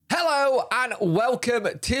Hello and welcome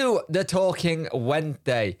to the Talking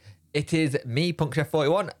Wednesday. It is me,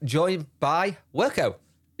 PunkChef41, joined by Wilco.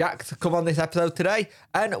 Jack's come on this episode today,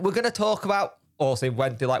 and we're going to talk about all things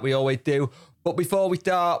Wednesday like we always do. But before we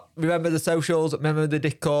start, remember the socials, remember the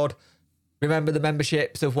Discord, remember the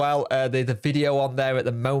memberships as well. There's a video on there at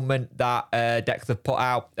the moment that Dex have put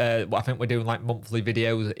out. I think we're doing like monthly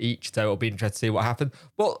videos each, so it'll be interesting to see what happens.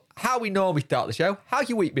 But how we normally start the show, how's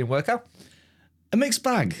your week been, Wilco? A mixed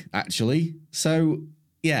bag, actually. So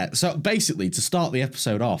basically to start the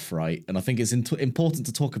episode off, right, and I think it's important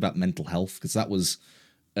to talk about mental health, because that was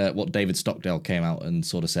what David Stockdale came out and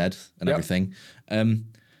sort of said and everything.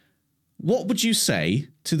 What would you say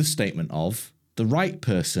to the statement of the right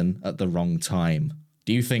person at the wrong time?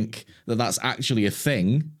 Do you think that that's actually a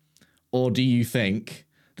thing, or do you think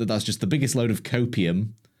that that's just the biggest load of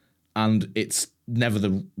copium and it's never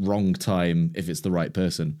the wrong time if it's the right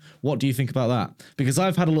person? What do you think about that? Because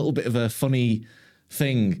I've had a little bit of a funny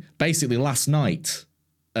thing. Basically, last night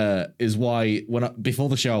is why before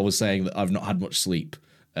the show I was saying that I've not had much sleep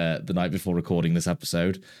the night before recording this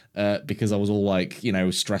episode because I was all like,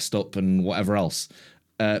 stressed up and whatever else.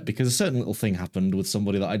 Because a certain little thing happened with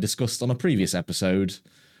somebody that I discussed on a previous episode.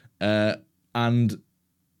 And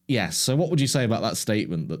yes, so what would you say about that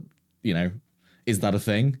statement that, is that a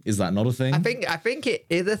thing? Is that not a thing? I think it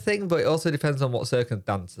is a thing, but it also depends on what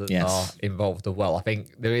circumstances are involved as well. I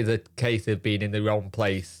think there is a case of being in the wrong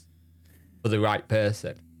place for the right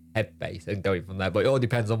person, headspace, and going from there. But it all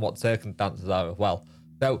depends on what circumstances are as well.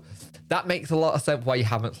 So that makes a lot of sense why you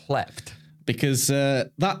haven't slept. Because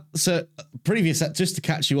just to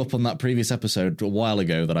catch you up on that previous episode a while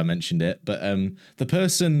ago that I mentioned it, but the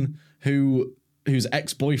person whose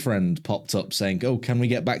ex-boyfriend popped up saying, "Oh, can we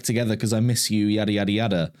get back together because I miss you, yada yada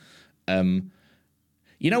yada." When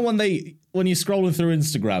you're scrolling through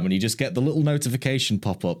Instagram and you just get the little notification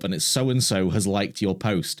pop up and it's so and so has liked your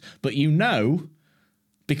post, but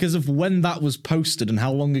because of when that was posted and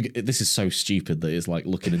how long ago, this is so stupid that it's like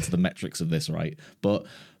looking into the metrics of this, right? But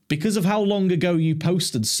because of how long ago you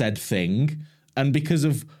posted said thing, and because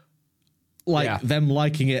of them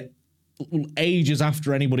liking it ages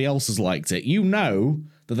after anybody else has liked it,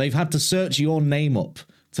 that they've had to search your name up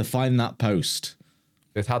to find that post.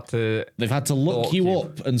 They've had to look you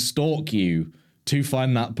up and stalk you to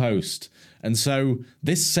find that post. And so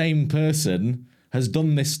this same person has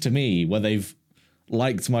done this to me, where they've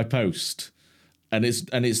liked my post, and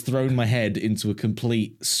it's thrown my head into a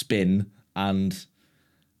complete spin. And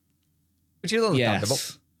which is understandable.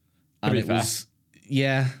 Yes, and it was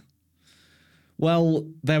Well,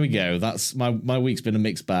 there we go. That's my week's been a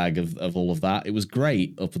mixed bag of all of that. It was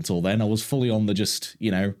great up until then. I was fully on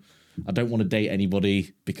the I don't want to date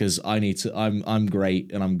anybody because I'm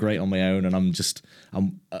great and I'm great on my own, and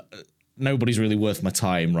nobody's really worth my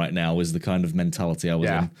time right now is the kind of mentality I was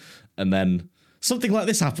in. And then something like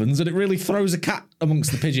this happens and it really throws a cat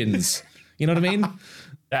amongst the pigeons. You know what I mean?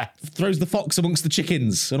 Yeah. Throws the fox amongst the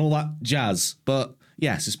chickens and all that jazz. But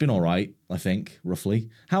yes, it's been all right, I think, roughly.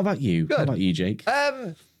 How about you? Good. How about you, Jake?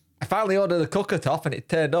 I finally ordered the cooker top and it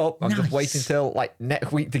turned up. I'm just waiting till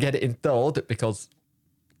next week to get it installed because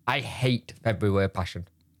I hate February passion.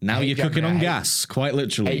 Now you're cooking on gas, quite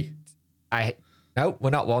literally. No, we're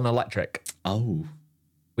not. We're on electric. Oh.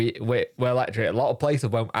 We're electric. A lot of places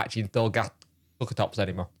won't actually install gas cooker tops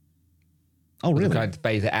anymore. Oh, really? We're trying to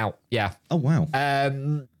phase it out. Yeah. Oh, wow.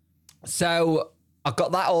 So I've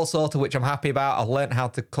got that all sorted, which I'm happy about. I've learned how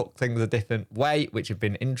to cook things a different way, which have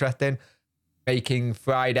been interesting. Making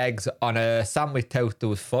fried eggs on a sandwich toaster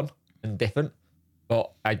was fun and different,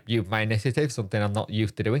 but I used my initiative, something I'm not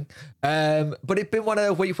used to doing. But it's been one of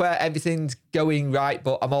the weeks where everything's going right,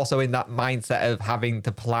 but I'm also in that mindset of having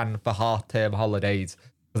to plan for half-term holidays,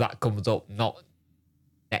 because that comes up not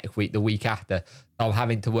next week, the week after. So I'm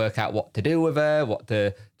having to work out what to do with her, what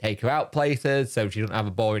to take her out places so she doesn't have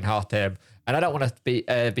a boring half term. And I don't want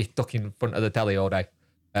to be stuck in front of the telly all day.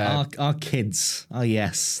 Our kids. Oh,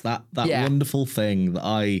 yes. That wonderful thing that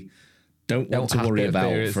I don't want to worry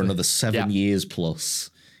about for another 7 years plus.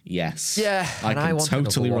 Yes. Yeah. I can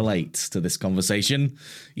totally relate to this conversation.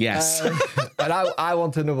 Yes. And I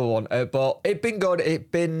want another one. But it's been good. It's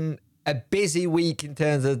been a busy week in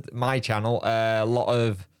terms of my channel.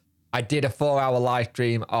 I did a 4-hour live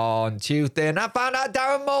stream on Tuesday, and I found out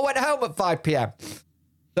Darren Moore went home at 5 p.m.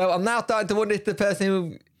 So I'm now starting to wonder if the person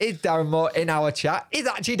who is Darren Moore in our chat is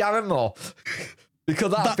actually Darren Moore.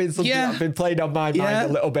 Because that's been something that's been playing on my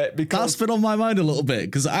mind a little bit. Because that's been on my mind a little bit.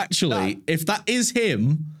 Because actually, if that is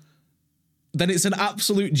him, then it's an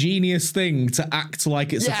absolute genius thing to act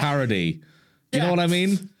like it's a parody. Do you know what I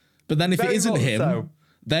mean? But then if it isn't him,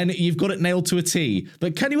 then you've got it nailed to a T.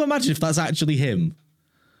 But can you imagine if that's actually him?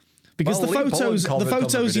 Because the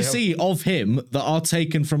photos you see of him that are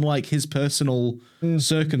taken from like his personal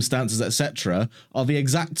circumstances, etc., are the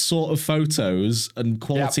exact sort of photos and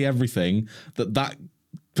quality everything that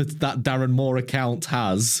Darren Moore account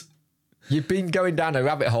has. You've been going down a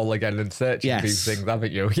rabbit hole again and searching these things,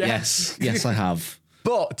 haven't you? Yes, I have.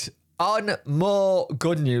 But on more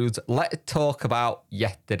good news, let's talk about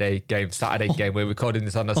Saturday game. We're recording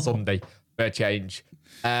this on a Sunday for a change.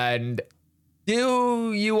 And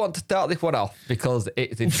do you want to start this one off? Because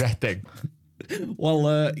it's interesting.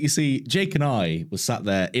 Well, you see, Jake and I were sat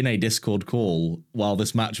there in a Discord call while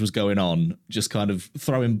this match was going on, just kind of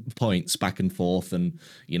throwing points back and forth. And,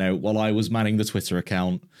 while I was manning the Twitter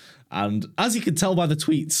account. And as you can tell by the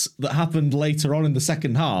tweets that happened later on in the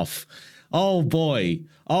second half, oh boy,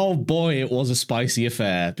 it was a spicy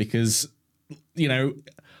affair because,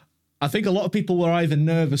 I think a lot of people were either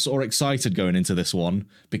nervous or excited going into this one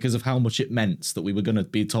because of how much it meant that we were going to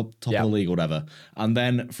be top of the league or whatever. And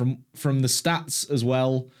then from the stats as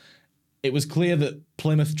well, it was clear that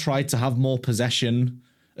Plymouth tried to have more possession,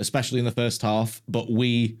 especially in the first half, but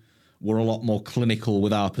we were a lot more clinical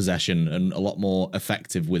with our possession and a lot more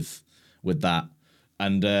effective with that.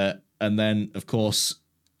 And then, of course,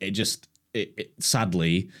 it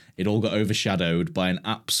sadly, it all got overshadowed by an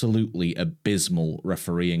absolutely abysmal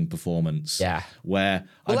refereeing performance. Yeah. Where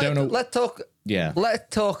I don't know. Let's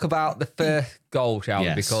talk about the first goal, shall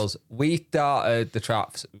we? Because we started the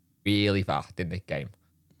traps really fast in this game.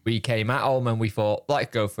 We came at home and we thought, let's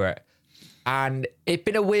go for it. And it's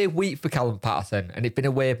been a weird week for Callum Patterson and it's been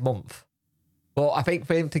a weird month. But I think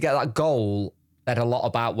for him to get that goal said a lot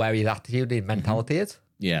about where his attitude and mentality is.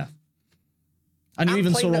 Yeah. And you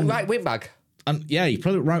even saw right wing back. And he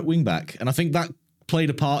played at right wing back. And I think that played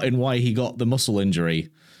a part in why he got the muscle injury.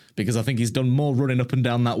 Because I think he's done more running up and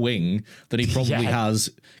down that wing than he probably has.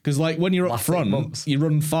 Because like when you're up front, you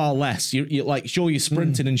run far less. You're like, sure, you're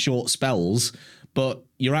sprinting in short spells, but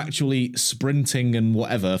you're actually sprinting and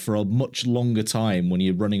whatever for a much longer time when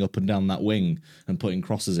you're running up and down that wing and putting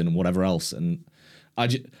crosses in and whatever else. And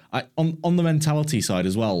on the mentality side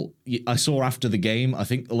as well, I saw after the game, I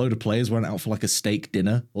think a load of players went out for like a steak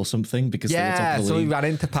dinner or something because they were top of the league. So he ran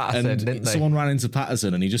into Patterson, didn't they? Someone ran into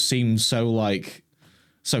Patterson and he just seemed so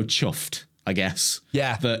chuffed, I guess.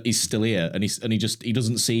 Yeah. That he's still here and he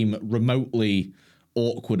doesn't seem remotely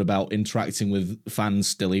awkward about interacting with fans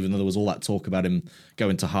still, even though there was all that talk about him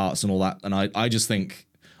going to Hearts and all that. And I just think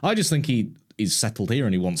he's settled here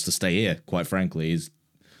and he wants to stay here, quite frankly.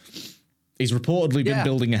 He's reportedly been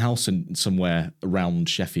building a house in somewhere around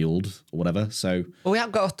Sheffield or whatever. So, we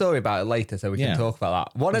have got a story about it later, so we can talk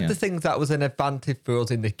about that. One of the things that was an advantage for us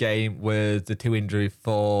in this game was the 2 injuries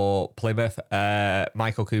for Plymouth.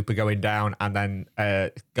 Michael Cooper going down, and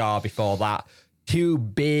then Gar before that. 2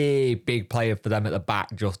 big players for them at the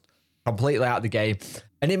back, just completely out of the game,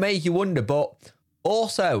 and it made you wonder. But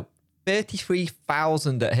also,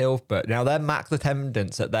 33,000 at Hillsborough. Now their max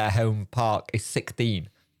attendance at their home park is 16.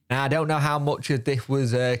 Now, I don't know how much of this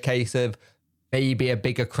was a case of maybe a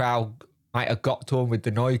bigger crowd might have got to them with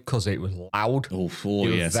the noise because it was loud. It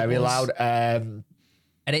was very loud. And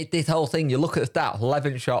this whole thing, you look at the stats,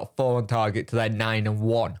 11 shots, 4 on target to their 9 and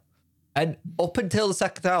 1. And up until the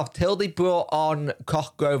second half, till they brought on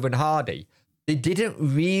Cosgrove and Hardy, they didn't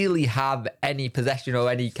really have any possession or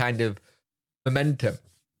any kind of momentum.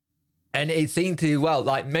 And it seemed to,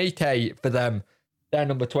 like Mate for them, their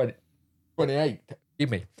number 28,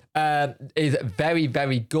 is very,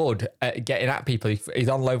 very good at getting at people. He's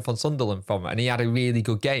on loan from Sunderland and he had a really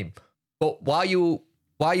good game. But while you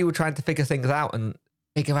were trying to figure things out and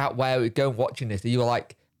figure out where we're going watching this, you were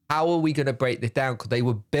like, how are we going to break this down? Because they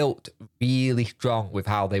were built really strong with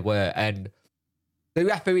how they were. And the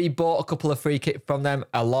referee bought a couple of free kicks from them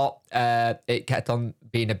a lot. It kept on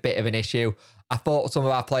being a bit of an issue. I thought some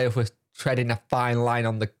of our players were treading a fine line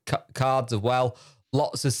on the cards as well.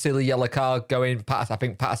 Lots of silly yellow cards going past. I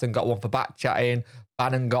think Patterson got one for back chatting.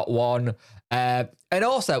 Bannon got one. And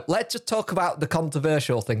also, let's just talk about the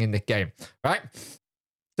controversial thing in this game, right?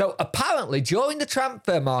 So apparently, during the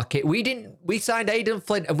transfer market, we signed Aidan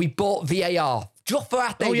Flint and we bought VAR just for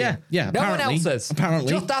our stadium. Oh, yeah. No one else's.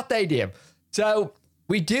 Apparently. Just our stadium. So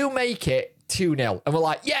we do make it 2-0. And we're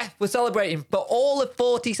like, yeah, we're celebrating. But all of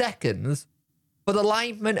 40 seconds for the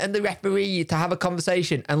linesman and the referee to have a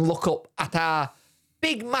conversation and look up at our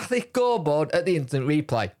big, massive scoreboard at the instant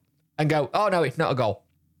replay and go, oh, no, it's not a goal.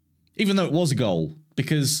 Even though it was a goal,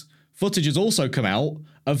 because footage has also come out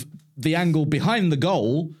of the angle behind the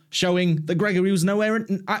goal showing that Gregory was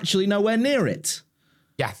actually nowhere near it.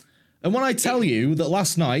 Yeah. And when I tell you that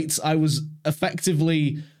last night I was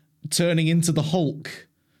effectively turning into the Hulk.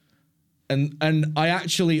 And I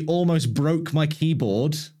actually almost broke my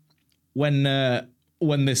keyboard when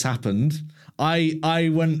this happened.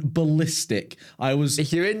 I went ballistic.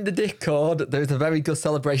 If you're in the Discord, there's a very good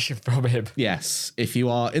celebration from him. Yes, if you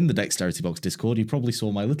are in the Dexterity Box Discord, you probably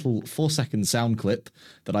saw my little 4-second sound clip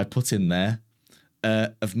that I put in there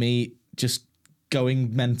of me just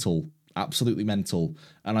going mental, absolutely mental.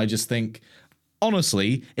 And I just think,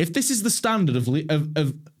 honestly, if this is the standard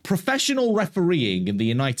of professional refereeing in the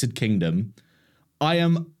United Kingdom, I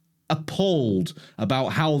am appalled about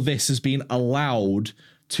how this has been allowed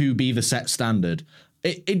to be the set standard.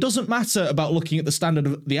 It doesn't matter about looking at the standard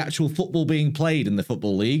of the actual football being played in the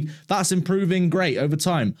Football League. That's improving great over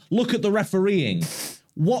time. Look at the refereeing.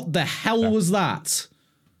 What the hell was that?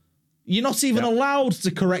 You're not even allowed to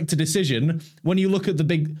correct a decision when you look at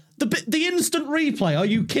the instant replay. Are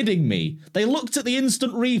you kidding me? They looked at the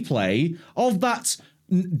instant replay of that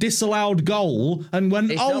disallowed goal and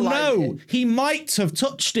went, he might have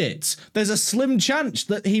touched it. There's a slim chance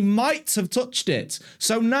that he might have touched it.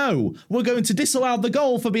 So no, we're going to disallow the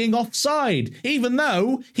goal for being offside, even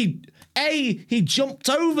though he jumped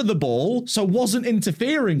over the ball, so wasn't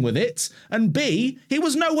interfering with it, and B, he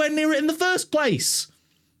was nowhere near it in the first place.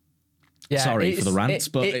 Yeah, sorry for the rant,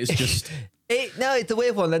 but it's just... No, it's a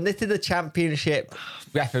weird one, and this is a championship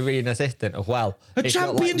refereeing assistant as well. A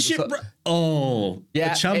championship?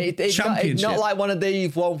 Championship. It's not like one of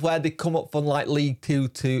these ones where they come up from like League 2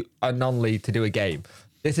 to a non-league to do a game.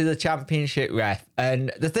 This is a championship ref,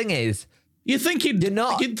 and the thing is, you'd think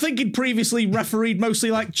he'd previously refereed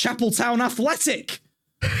mostly like Chapeltown Athletic,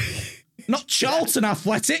 not Charlton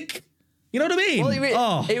Athletic. You know what I mean?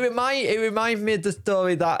 Well, it reminds me of the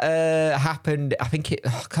story that happened. I think I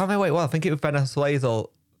can't remember what it was. I think it was Venezuela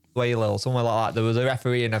or somewhere like that. There was a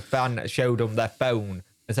referee and a fan that showed him their phone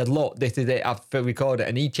and said, "Look, this is it. I've recorded it."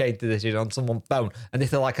 And he changed the decision on someone's phone. And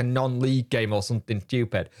this is like a non-league game or something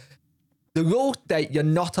stupid. The rule state you're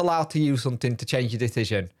not allowed to use something to change your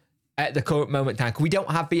decision at the current moment in time. We don't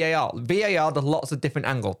have VAR. VAR, there's lots of different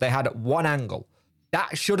angles. They had one angle.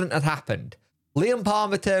 That shouldn't have happened. Liam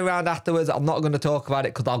Palmer turned around afterwards. I'm not going to talk about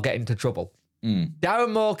it because I'll get into trouble.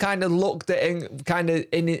 Darren Moore kind of looked at it kind of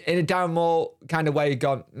in a Darren Moore kind of way,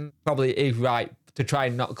 gone, probably is right to try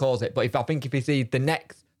and not cause it. But I think if you see the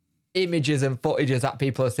next images and footages that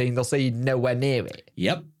people are seeing, they'll see nowhere near it.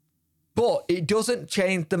 Yep. But it doesn't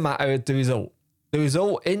change the matter of the result. The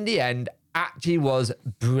result in the end actually was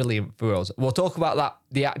brilliant for us. We'll talk about that,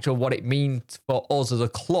 the actual what it means for us as a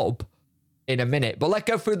club in a minute, but let's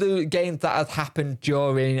go through the games that have happened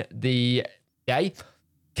during the day.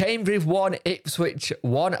 Cambridge 1, Ipswich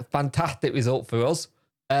 1, fantastic result for us.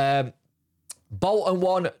 Bolton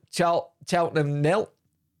 1, Cheltenham 0,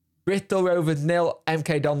 Bristol Rovers 0,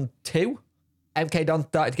 MK Don 2. MK Don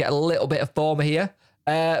started to get a little bit of form here.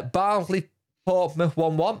 Barnsley Portsmouth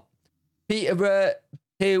 1-1, Peterborough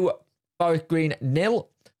 2, Forest Green 0.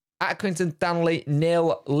 Accrington Stanley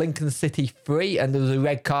 0, Lincoln City 3, and there was a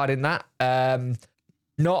red card in that.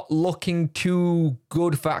 Not looking too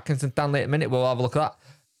good for Accrington Stanley at the minute. We'll have a look at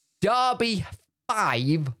that. Derby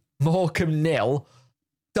 5, Morecambe 0.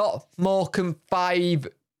 Dot Morecambe 5.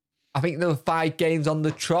 I think there were 5 games on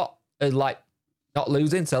the trot, like not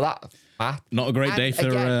losing. So that not a great day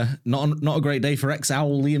for not a great day for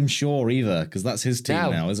ex-Owl Liam Shaw either, because that's his team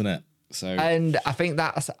now, isn't it? So, and I think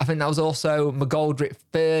that was also McGoldrick's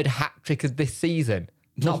 3rd hat trick of this season.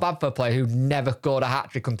 Not bad for a player who never scored a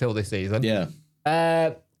hat trick until this season. Yeah.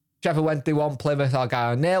 Sheffield Wednesday 1, Plymouth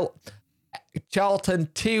Argyle 0. Charlton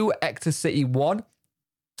 2, Exeter City 1.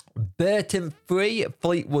 Burton 3,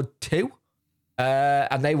 Fleetwood 2.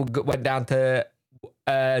 And they went down to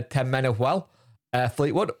 10 men as well.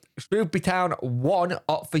 Fleetwood. Shrewsbury Town 1,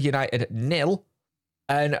 Oxford United 0.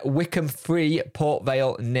 And Wickham 3, Port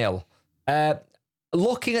Vale 0.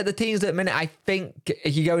 Looking at the teams at the minute, I think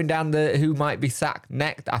if you're going down the who might be sacked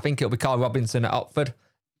next, I think it'll be Carl Robinson at Oxford,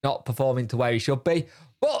 not performing to where he should be.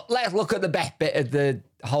 But let's look at the best bit of the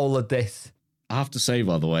whole of this. I have to say,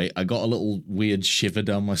 by the way, I got a little weird shiver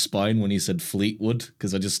down my spine when he said Fleetwood,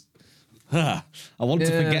 because I want to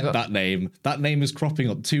forget that name. That name is cropping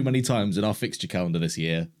up too many times in our fixture calendar this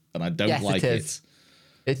year, and I don't like it.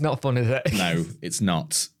 It's not fun, is it? No, it's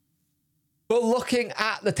not. But looking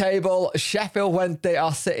at the table, Sheffield Wednesday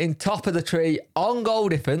are sitting top of the tree on goal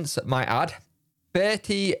difference, might add.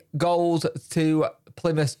 30 goals to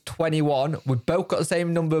Plymouth's 21. We've both got the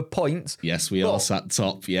same number of points. Yes, we are sat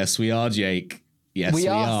top. Yes, we are, Jake. Yes, we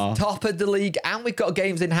are top of the league, and we've got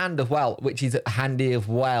games in hand as well, which is handy as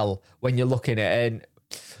well when you're looking at it. And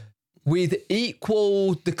we've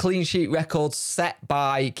equalled the clean sheet record set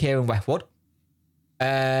by Kieran Westwood.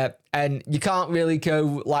 And you can't really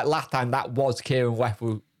go like last time. That was Kieran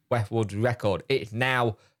Westwood's record. It's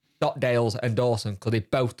now Stockdale's and Dawson because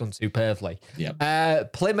they've both done superbly.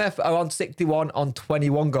 Yep. Plymouth are on 61 on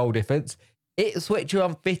 21 goal difference. Ipswich are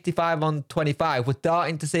on 55 on 25. We're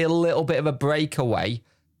starting to see a little bit of a breakaway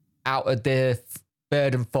out of the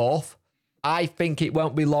third and fourth. I think it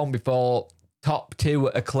won't be long before top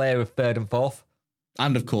two are clear of third and fourth.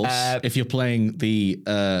 And of course, if you're playing the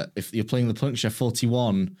Puncture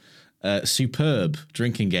 41 superb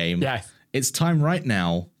drinking game, Yes. It's time right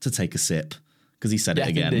now to take a sip because he said it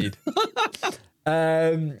again. Indeed.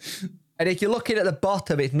 And if you're looking at the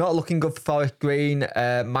bottom, it's not looking good for Forest Green.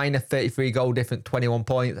 Minor 33 goal difference, 21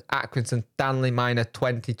 points. Accrington Stanley minor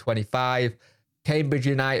 20, 25. Cambridge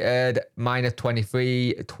United minor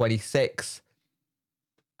 23, 26.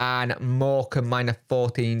 And Morecambe minor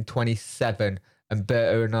 14, 27. And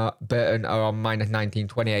Burton are on minus 19,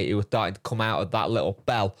 28. He was starting to come out of that little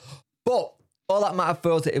bell. But all that matters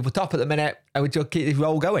for us is we're top at the minute and we just keep this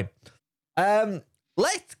roll going.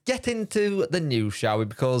 Let's get into the news, shall we?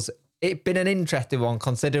 Because it's been an interesting one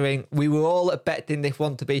considering we were all expecting this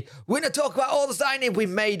one to be, we're going to talk about all the signings we've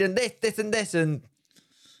made and this and this. And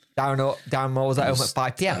Darren Moore was at home at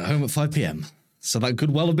 5 p.m. At home at 5 p.m. So that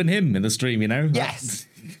could well have been him in the stream, you know? Yes.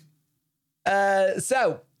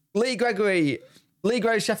 So, Lee Gregory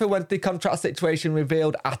Sheffield Wednesday contract situation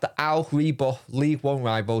revealed after Al rebuffed League One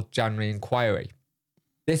rival January inquiry.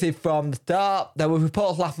 This is from the start. There were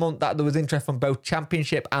reports last month that there was interest from both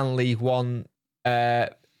Championship and League One in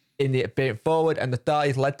the being forward, and the start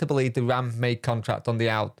is led to believe the Rams made contract on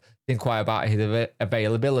the out to inquire about his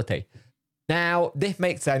availability. Now, this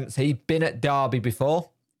makes sense. He'd been at Derby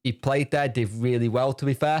before. He played there, did really well, to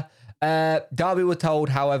be fair. Derby were told,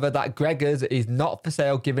 however, that Gregors is not for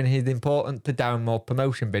sale given his importance to Darren Moore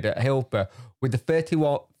promotion bid at Hillsborough, with the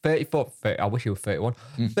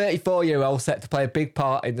 34-year-old set to play a big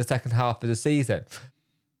part in the second half of the season.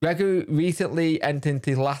 Gregory recently entered into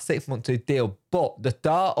his last 6 months of deal, but the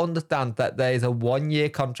Star understands that there is a 1-year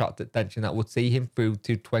contract extension that would see him through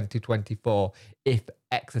to 2024 if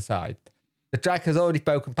exercised. The striker has already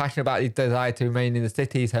spoken passionate about his desire to remain in the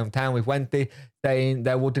city's hometown with Wednesday, saying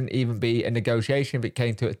there wouldn't even be a negotiation if it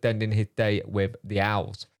came to extending his stay with the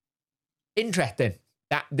Owls. Interesting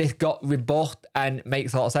that this got rebuffed and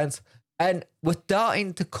makes a lot of sense. And we're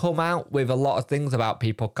starting to come out with a lot of things about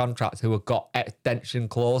people's contracts who have got extension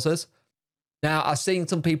clauses. Now, I've seen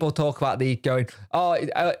some people talk about these going,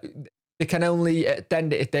 they can only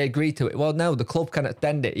extend it if they agree to it. Well, no, the club can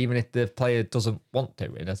extend it even if the player doesn't want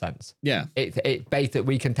to, in a sense. Yeah. It's basically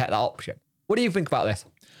we can take that option. What do you think about this?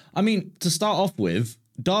 I mean, to start off with,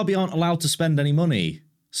 Derby aren't allowed to spend any money.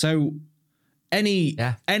 So any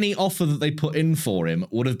offer that they put in for him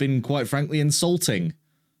would have been, quite frankly, insulting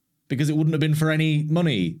because it wouldn't have been for any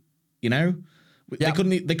money, you know? Yep.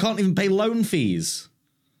 They can't even pay loan fees.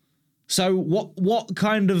 So what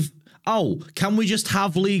kind of... Oh, can we just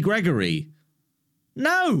have Lee Gregory?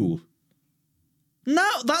 No,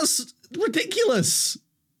 that's ridiculous.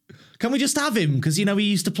 Can we just have him because, you know, he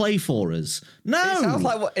used to play for us? No.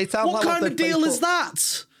 What kind of deal is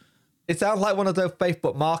that? It sounds like one of those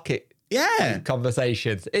Facebook Market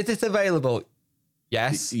conversations. Is this available?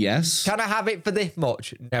 Yes. Yes. Can I have it for this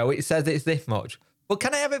much? No, it says it's this much. But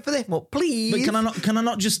can I have it for this much, please? But can I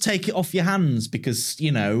not just take it off your hands because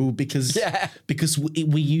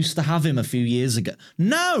we used to have him a few years ago?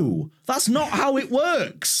 No, that's not how it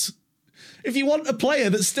works. If you want a player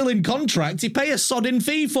that's still in contract, you pay a sodding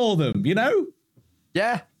fee for them, you know?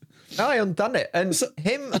 Yeah. No, I understand it. And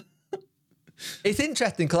it's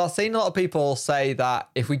interesting because I've seen a lot of people say that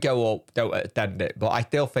if we go up, don't extend it. But I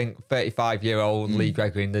still think 35-year-old Lee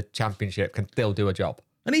Gregory in the Championship can still do a job.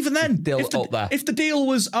 And even then, if the deal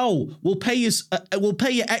was, we'll pay you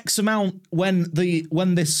X amount when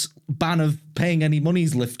this ban of paying any money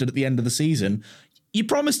is lifted at the end of the season, you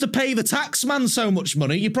promised to pay the tax man so much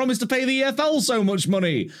money, you promised to pay the EFL so much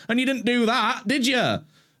money, and you didn't do that, did you?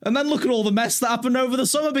 And then look at all the mess that happened over the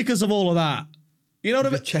summer because of all of that. You know what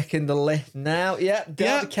I mean? Checking the list now. Yeah,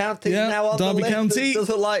 Derby County now on Derby the list. County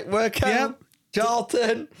Doesn't work out.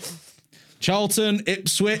 Charlton,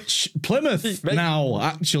 Ipswich, Plymouth now,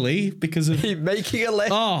 actually, because of... He's making a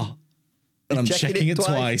list. Oh, and I'm checking it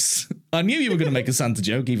twice. I knew you were going to make a Santa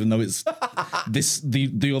joke, even though it's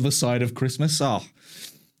the other side of Christmas. Oh.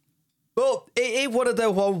 But it's one of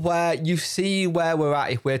those ones where you see where we're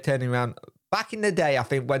at if we're turning around. Back in the day, I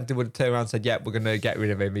think Wednesday would have turned around and said, yeah, we're going to get rid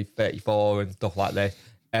of him. He's 34 and stuff like this.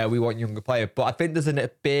 We want younger players. But I think there's an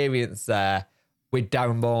experience there with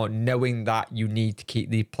Darren Moore, knowing that you need to keep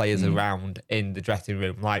these players around in the dressing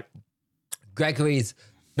room. Like, Gregory's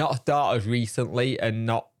not started recently and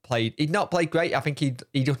he'd not played great. I think he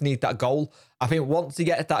just needs that goal. I think once he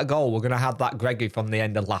gets that goal, we're going to have that Gregory from the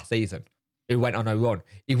end of last season who went on a run.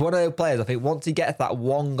 He's one of those players, I think once he gets that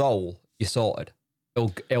one goal, you're sorted.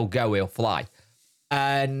 He'll fly.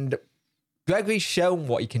 And Gregory's shown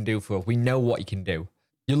what he can do for us. We know what he can do.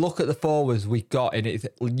 You look at the forwards we got in it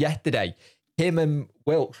yesterday, him and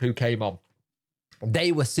Wilkes, who came on,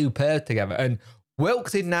 they were superb together. And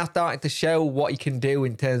Wilkes is now starting to show what he can do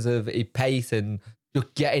in terms of his pace and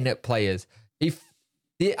just getting at players.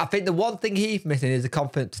 I think the one thing he's missing is the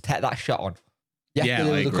confidence to take that shot on. Yesterday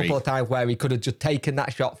there was a couple of times where he could have just taken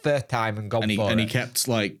that shot first time and gone for it. And he kept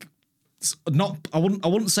like, I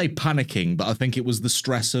wouldn't say panicking, but I think it was the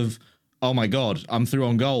stress of, oh my God, I'm through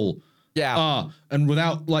on goal. Yeah. And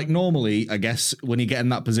without, like, normally, I guess when you get in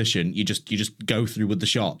that position, you just go through with the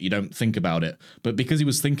shot. You don't think about it. But because he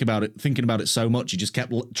was thinking about it so much, he just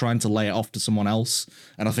kept trying to lay it off to someone else.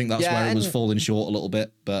 And I think that's where it was falling short a little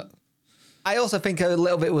bit. But I also think a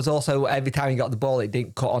little bit was also every time he got the ball, it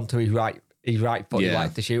didn't cut onto his right foot he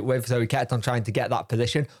liked to shoot with. So he kept on trying to get that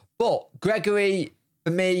position. But Gregory,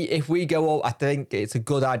 for me, if we go up, I think it's a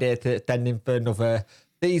good idea to extend him for another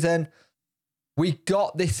season. We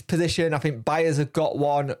got this position. I think Byers have got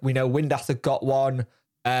one. We know Windass have got one.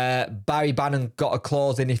 Barry Bannon got a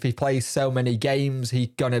clause in if he plays so many games, he's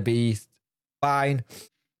going to be fine.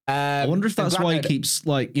 I wonder if that's why he keeps,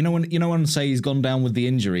 like, you know when say he's gone down with the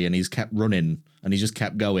injury and he's kept running and he's just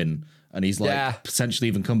kept going and he's like potentially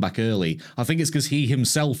even come back early. I think it's because he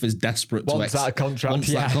himself is desperate wants that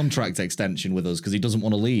contract extension with us because he doesn't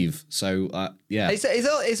want to leave. So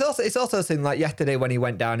it's also seemed like yesterday when he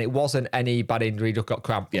went down, it wasn't any bad injury, he just got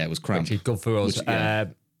cramp. Yeah, it was cramp, which is good for us. I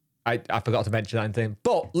forgot to mention that thing.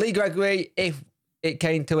 But Lee Gregory, if it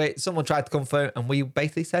came to it, someone tried to confirm, and we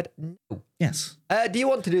basically said no. Yes. Do you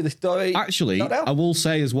want to do the story? Actually, I will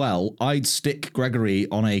say as well, I'd stick Gregory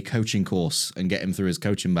on a coaching course and get him through his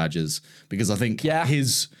coaching badges because I think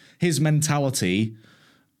his mentality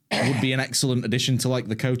would be an excellent addition to like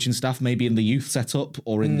the coaching staff, maybe in the youth setup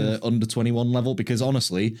or in the under 21 level. Because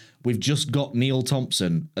honestly, we've just got Neil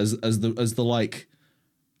Thompson as the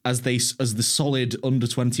solid under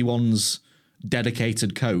 21s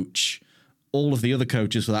dedicated coach. All of the other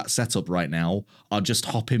coaches for that setup right now are just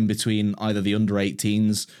hopping between either the under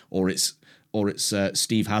 18s or it's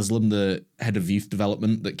Steve Haslam, the head of youth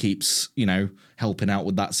development, that keeps, helping out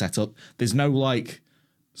with that setup. There's no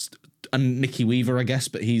and Nicky Weaver, I guess,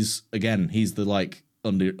 but he's the like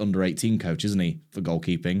under 18 coach, isn't he, for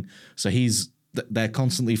goalkeeping? So they're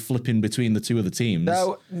constantly flipping between the two of the teams.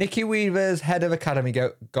 So Nicky Weaver's head of academy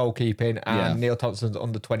goalkeeping and Neil Thompson's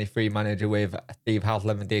under 23 manager with Steve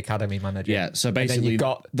Haslam, the academy manager. Yeah, so basically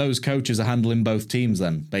those coaches are handling both teams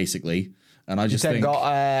then, basically. And I just think... You've got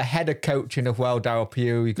a head of coaching as well, Darryl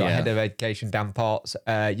Pugh. You've got a head of education, Dan Potts.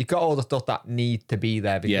 You've got all the stuff that need to be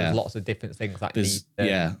there because lots of different things that need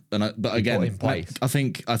to but again, put in place. I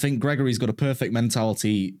think Gregory's got a perfect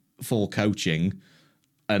mentality for coaching,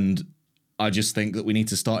 and I just think that we need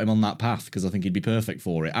to start him on that path because I think he'd be perfect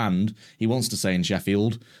for it. And he wants to stay in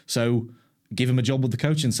Sheffield. So give him a job with the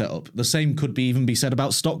coaching setup. The same could even be said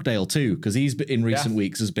about Stockdale too, because he's in recent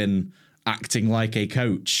weeks has been acting like a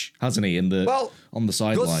coach, hasn't he? On the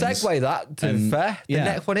sidelines. Good segue that, to be fair. The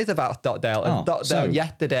next one is about Stockdale. And Stockdale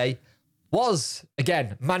yesterday was,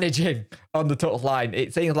 again, managing on the touchline.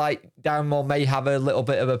 It seems like Darren Moore may have a little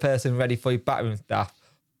bit of a person ready for his backroom staff.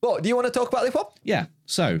 But do you want to talk about this one? Yeah.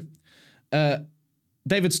 So...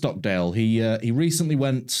 David Stockdale, he recently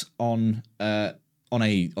went on a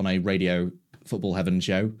radio Football Heaven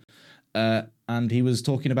show, and he was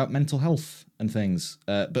talking about mental health and things.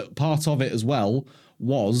 But part of it as well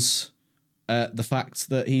was the fact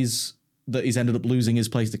that he's ended up losing his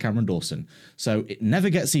place to Cameron Dawson. So it never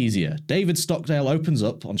gets easier. David Stockdale opens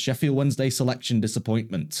up on Sheffield Wednesday selection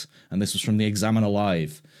disappointment, and this was from the Examiner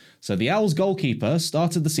Live. So the Owls goalkeeper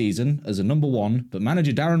started the season as a number one, but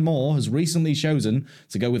manager Darren Moore has recently chosen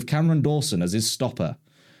to go with Cameron Dawson as his stopper.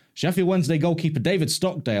 Sheffield Wednesday goalkeeper David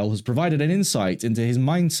Stockdale has provided an insight into his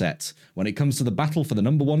mindset when it comes to the battle for the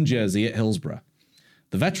number one jersey at Hillsborough.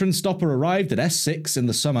 The veteran stopper arrived at S6 in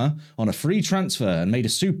the summer on a free transfer and made a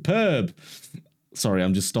superb... Sorry,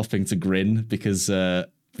 I'm just stopping to grin because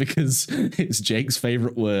it's Jake's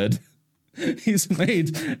favourite word. He's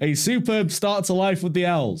made a superb start to life with the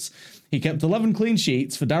Owls. He kept 11 clean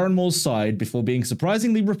sheets for Darren Moore's side before being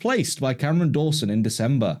surprisingly replaced by Cameron Dawson in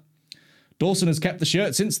December. Dawson has kept the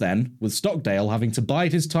shirt since then, with Stockdale having to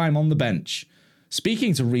bide his time on the bench.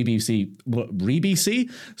 Speaking to I'm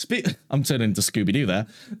turning into Scooby-Doo there.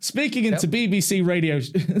 Speaking to BBC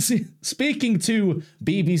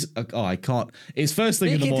oh, I can't. It's first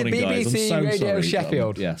thing in the morning, guys. I'm so Radio sorry.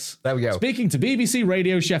 Sheffield. Yes. There we go. Speaking to BBC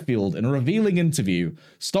Radio Sheffield in a revealing interview,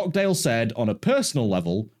 Stockdale said, on a personal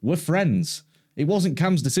level, we're friends. It wasn't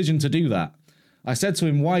Cam's decision to do that. I said to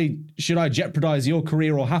him, why should I jeopardize your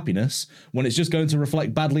career or happiness when it's just going to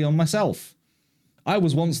reflect badly on myself? I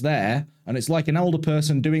was once there, and it's like an elder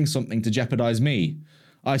person doing something to jeopardize me.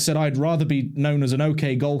 I said I'd rather be known as an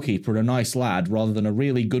okay goalkeeper and a nice lad rather than a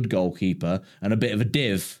really good goalkeeper and a bit of a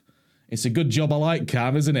div. It's a good job I like,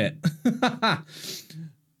 Cam, isn't it?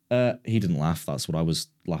 He didn't laugh. That's what I was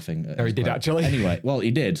laughing at. No, he did actually. Anyway, well,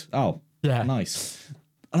 he did. Oh, yeah. Nice.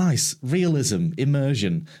 Realism,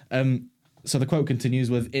 immersion. So the quote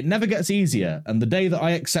continues with, it never gets easier, and the day that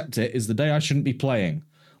I accept it is the day I shouldn't be playing.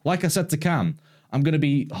 Like I said to Cam, I'm going to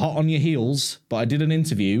be hot on your heels, but I did an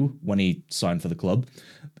interview when he signed for the club.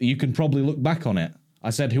 You can probably look back on it. I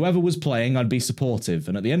said whoever was playing, I'd be supportive.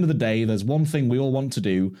 And at the end of the day, there's one thing we all want to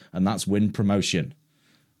do, and that's win promotion.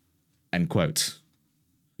 End quote.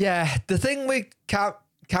 Yeah, the thing with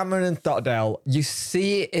Cameron and Stockdale, you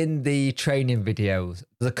see it in the training videos.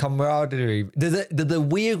 The camaraderie. There's a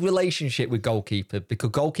weird relationship with goalkeepers because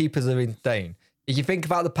goalkeepers are insane. If you think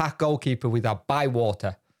about the past goalkeeper we had,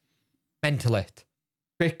 Bywater, mentalist.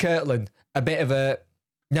 Chris Kirkland, a bit of a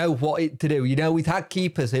know what to do. You know, we've had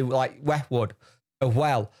keepers who like Westwood as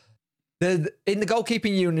well. In the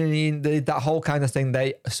goalkeeping union, that whole kind of thing,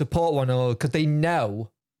 they support one another because they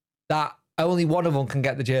know that only one of them can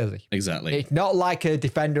get the jersey. Exactly. It's not like a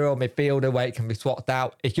defender or midfielder where it can be swapped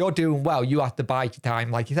out. If you're doing well, you have to bide your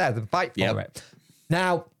time, like you said, and fight for it.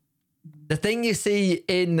 Now, the thing you see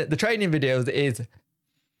in the training videos is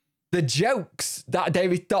the jokes that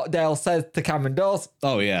David Stockdale says to Cameron Dawes.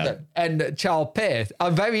 Oh, yeah. And Charles Pearce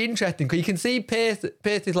are very interesting because you can see Pearce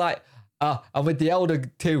is like, I'm with the elder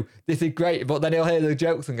two. This is great. But then he'll hear the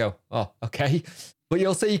jokes and go, oh, okay. But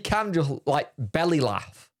you'll see Cam just like belly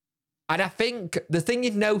laugh. And I think the thing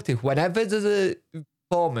you've noticed, whenever there's a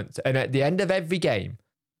performance and at the end of every game,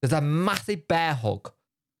 there's a massive bear hug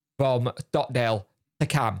from Stockdale to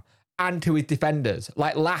Cam and to his defenders.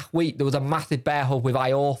 Like last week, there was a massive bear hug with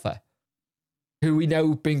Iorfa, who we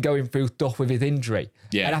know been going through stuff with his injury.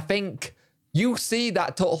 Yeah. And I think you see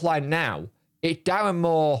that touchline now. It's Darren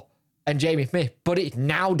Moore and Jamie Smith, but it's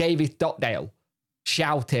now David Stockdale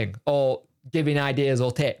shouting or giving ideas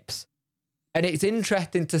or tips. And it's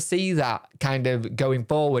interesting to see that kind of going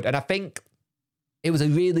forward. And I think it was a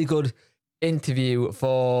really good interview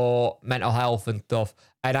for mental health and stuff.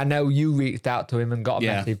 And I know you reached out to him and got a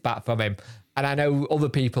message back from him. And I know other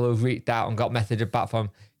people have reached out and got messages back from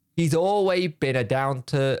him. He's always been a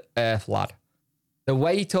down-to-earth lad. The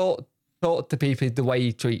way he talk to people is the way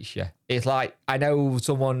he treats you. It's like, I know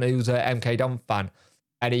someone who's a MK Don fan,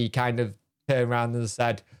 and he kind of turned around and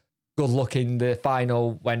said, good luck in the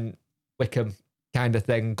final when Wickham kind of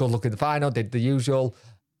thing. Good luck in the final, did the usual.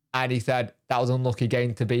 And he said, that was an unlucky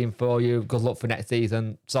game to be in for you. Good luck for next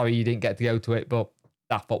season. Sorry you didn't get to go to it, but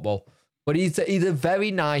that's football. But he's a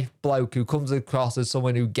very nice bloke who comes across as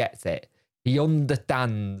someone who gets it. He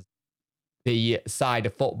understands the side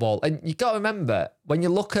of football. And you got to remember, when you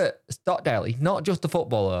look at Stockdale, he's not just a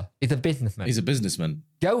footballer, he's a businessman. He's a businessman.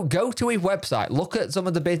 Go to his website, look at some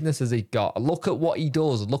of the businesses he's got, look at what he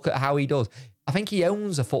does, look at how he does. I think he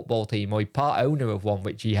owns a football team, or he's part owner of one,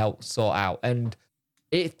 which he helped sort out. And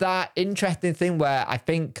it's that interesting thing where I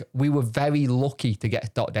think we were very lucky to get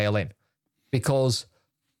Stockdale in, because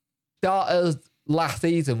starters last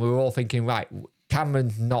season, we were all thinking, right,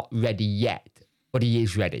 Cameron's not ready yet, but he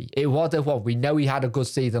is ready. It was a one. We know he had a good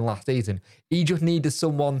season last season. He just needed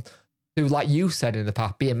someone who, like you said in the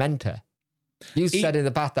past, be a mentor. You said in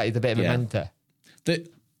the past that he's a bit of a mentor.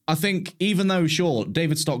 I think even though, sure,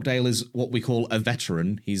 David Stockdale is what we call a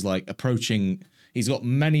veteran, he's like approaching, he's got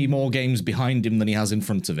many more games behind him than he has in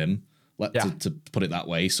front of him. To put it that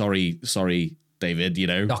way. Sorry, David, you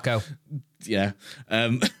know. Knocko. Yeah.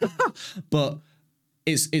 But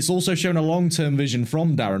it's also shown a long-term vision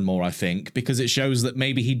from Darren Moore, I think, because it shows that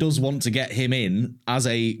maybe he does want to get him in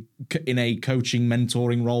a coaching,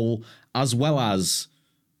 mentoring role, as well as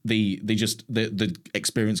the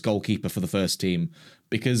experienced goalkeeper for the first team,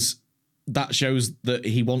 because that shows that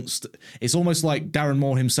he wants to, it's almost like Darren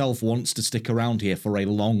Moore himself wants to stick around here for a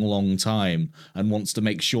long, long time and wants to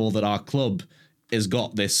make sure that our club has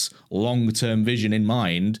got this long-term vision in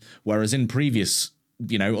mind, whereas in previous,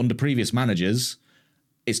 under previous managers,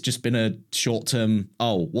 it's just been a short-term,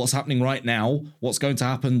 what's happening right now? What's going to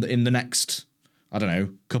happen in the next,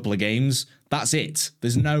 couple of games? That's it.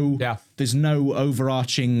 There's no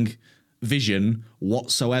overarching vision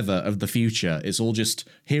whatsoever of the future. It's all just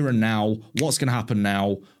here and now. What's going to happen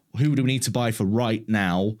now? Who do we need to buy for right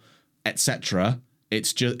now, etc.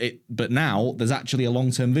 It's just it. But now there's actually a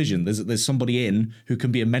long-term vision. There's somebody in who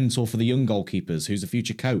can be a mentor for the young goalkeepers, who's a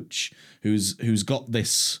future coach, who's got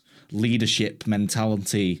this leadership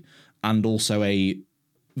mentality and also a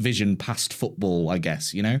vision past football, I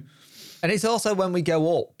guess, you know? And it's also when we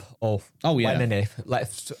go up, or when and if.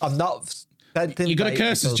 I'm not... You got to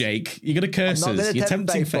curse us, Jake. You got to curse us. You're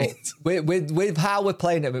tempting fate. With how we're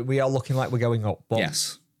playing it, we are looking like we're going up. But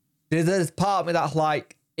yes. There's part of me that's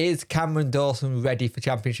like, is Cameron Dawson ready for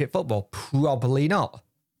Championship football? Probably not.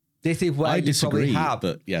 This is where I you disagree, probably have...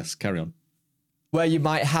 but yes, carry on. Where you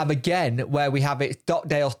might have again, where we have it,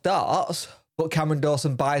 Stockdale starts, but Cameron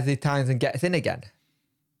Dawson buys his times and gets in again.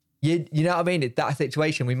 You know what I mean? It's that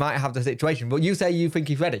situation. We might have the situation. But you say you think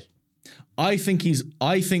he's ready. I think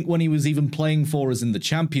when he was even playing for us in the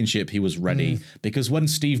Championship, he was ready. Because when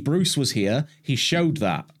Steve Bruce was here, he showed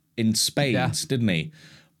that in spades, didn't he?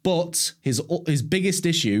 But his biggest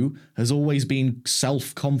issue has always been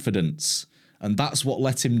self-confidence. And that's what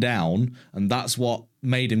let him down. And that's what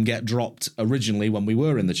made him get dropped originally when we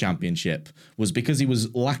were in the Championship, was because he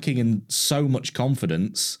was lacking in so much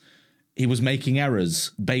confidence. He was making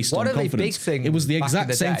errors based on confidence. It was the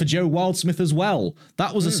exact same for Joe Wildsmith as well.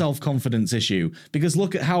 That was a self-confidence issue, because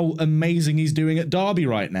look at how amazing he's doing at Derby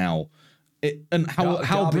right now. And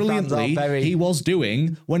how brilliantly he was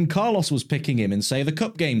doing when Carlos was picking him in, say, the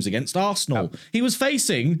cup games against Arsenal. He was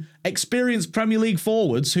facing experienced Premier League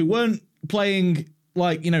forwards who weren't playing,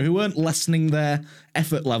 who weren't lessening their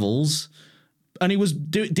effort levels, and he was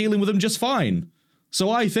dealing with them just fine. So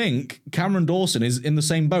I think Cameron Dawson is in the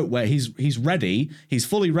same boat where he's ready, he's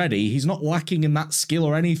fully ready, he's not lacking in that skill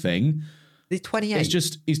or anything. He's 28. It's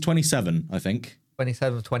just, he's 27, I think.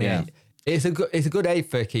 27, 28. Yeah. It's a good age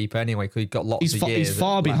for a keeper anyway, because he's got lots of years. He's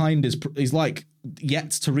far behind he's like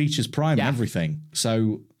yet to reach his prime and everything.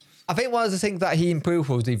 So I think one of the things that he improved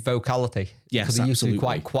was his vocality. Yes, because he used to be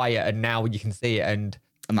quite quiet, and now you can see it. And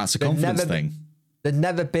that's a confidence thing. There's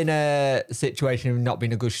never been a situation of not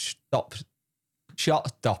being a good shot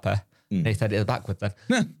stopper. They said it backward then.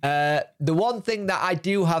 The one thing that I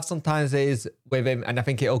do have sometimes is with him, and I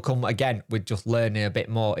think it'll come again with just learning a bit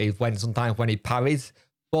more, is when he parries.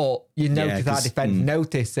 But you notice our defence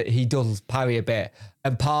notice that he does parry a bit,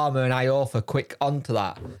 and Palmer and Iorfa are quick onto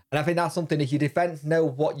that. And I think that's something, if your defence know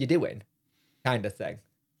what you're doing, kind of thing,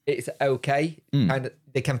 it's okay. Kind of,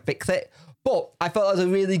 they can fix it. But I thought it was a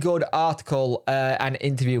really good article and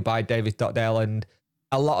interview by David Stockdale, and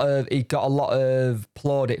he got a lot of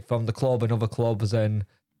plaudit from the club and other clubs. And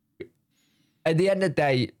at the end of the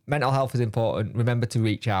day, mental health is important. Remember to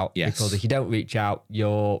reach out, because if you don't reach out,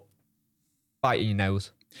 you're biting your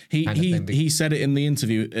nose. He said it in the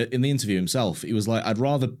interview himself. He was like, I'd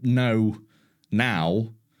rather know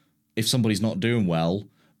now if somebody's not doing well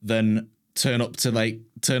than turn up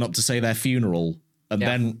to say their funeral,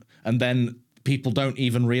 and then people don't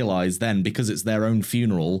even realize then, because it's their own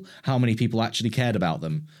funeral, how many people actually cared about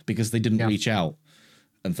them because they didn't reach out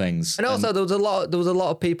and things. And also there was a lot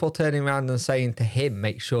of people turning around and saying to him,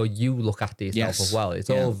 make sure you look after yourself as well. It's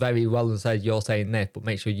all very well and said you're saying this, but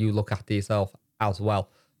make sure you look after yourself as well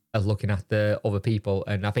as looking after other people.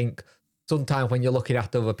 And I think sometimes when you're looking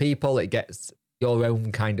after other people, it gets your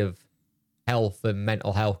own kind of health and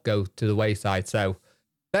mental health go to the wayside. So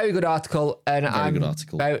very good article, and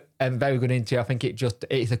very good interview. I think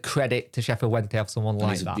it's a credit to Sheffield Wednesday to have someone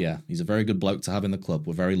like that. Yeah, he's a very good bloke to have in the club.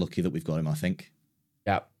 We're very lucky that we've got him, I think.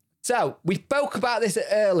 Yeah. So we spoke about this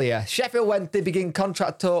earlier. Sheffield Wednesday begin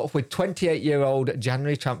contract talk with 28-year-old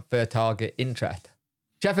January transfer target interest.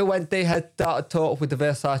 Sheffield Wednesday had started talk with the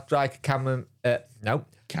versatile striker Callum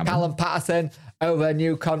Patterson over a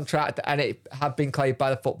new contract, and it had been claimed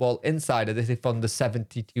by the Football Insider. This is from the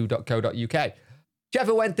 72.co.uk.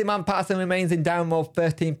 Sheffield Wednesday man Patterson remains in downward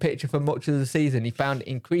 13 picture for much of the season. He found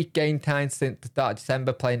increased game time since the start of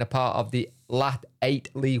December, playing a part of the last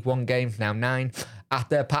 8 League One games, now 9,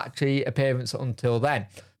 after a patchy appearance until then.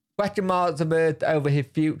 Question marks emerged over his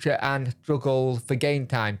future and struggles for game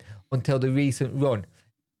time until the recent run.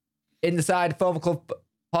 In the side, the former club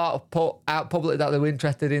put out publicly that they were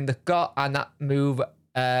interested in the Scot, and that move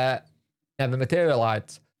never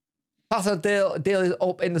materialised. Patterson's deal is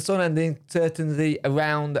up in the sun, and the uncertainty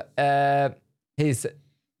around his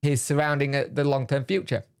surrounding the long-term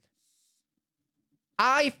future.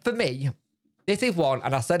 For me, this is one,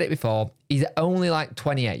 and I said it before, he's only like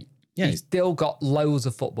 28. Yeah. He's still got loads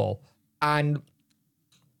of football. And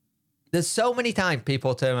There's so many times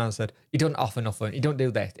people turn around and said, he doesn't offer nothing. He don't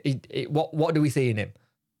do this. What do we see in him?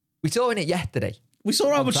 We saw in it yesterday. We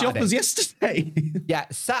saw how much he offers yesterday. Yeah,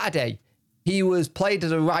 Saturday, he was played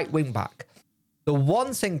as a right wing back. The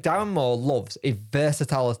one thing Darren Moore loves is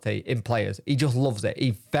versatility in players. He just loves it.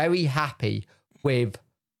 He's very happy with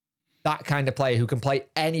that kind of player who can play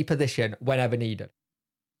any position whenever needed.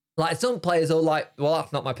 Like some players are like, well,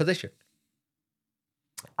 that's not my position.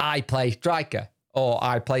 I play striker or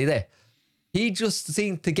I play this. He just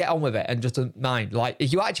seemed to get on with it and just doesn't mind. Like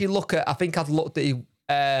if you actually look at, I think I've looked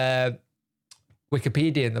at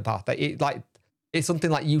Wikipedia in the past. It's something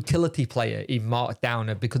like utility player he marked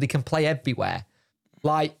down because he can play everywhere.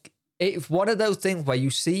 Like it's one of those things where you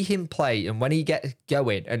see him play and when he gets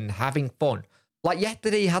going and having fun. Like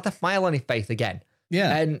yesterday, he had a smile on his face again.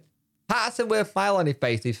 Yeah. And Patterson with a smile on his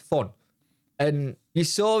face is fun. And you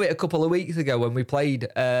saw it a couple of weeks ago when we played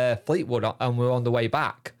Fleetwood and we were on the way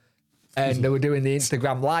back. And they were doing the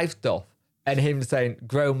Instagram live stuff. And him saying,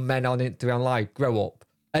 grown men on Instagram live, grow up.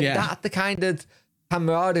 And that's the kind of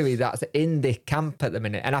camaraderie that's in this camp at the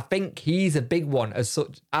minute. And I think he's a big one as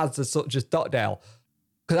such as Stockdale.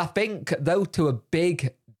 Because I think those two are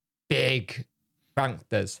big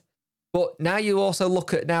pranksters. But now you also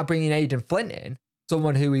look at now bringing Aidan Flint in,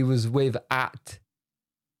 someone who he was with at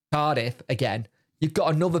Cardiff again. You've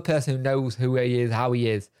got another person who knows who he is, how he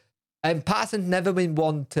is. And Paterson's never been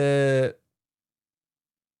one to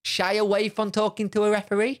shy away from talking to a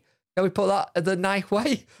referee. Can we put that as a nice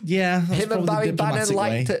way? Yeah. Him and Barry Bannon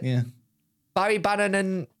like to... Yeah. Barry Bannon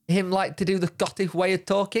and him like to do the Scottish way of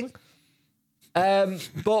talking.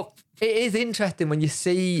 But it is interesting when you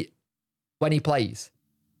see when he plays.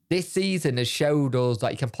 This season has showed us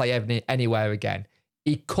that he can play anywhere again.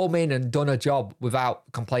 He come in and done a job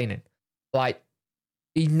without complaining. Like,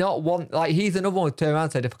 he's another one who turned around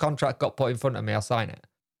and said, if a contract got put in front of me, I'll sign it.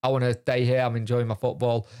 I want to stay here. I'm enjoying my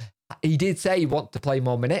football. He did say he wants to play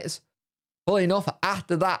more minutes. Fully enough,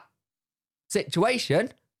 after that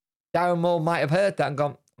situation, Darren Moore might have heard that and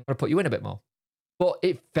gone, I'm going to put you in a bit more. But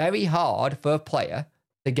it's very hard for a player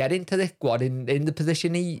to get into this squad in the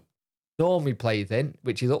position he normally plays in,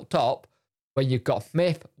 which is up top, when you've got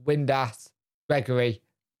Smith, Windass, Gregory,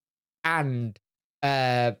 and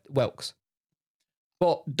Wilkes.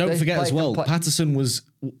 But don't forget as well, Patterson was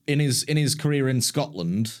in his career in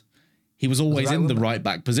Scotland. He was always in the right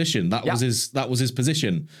back position. That was his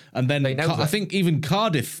position. And then I think even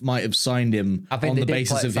Cardiff might have signed him on the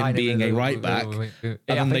basis of him being a right back. And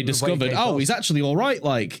then they discovered, he's actually all right,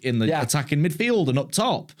 like in the attacking midfield and up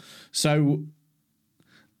top. So,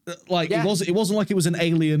 like it wasn't like it was an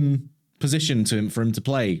alien position to him for him to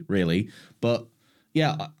play, really. But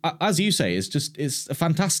yeah, as you say, it's a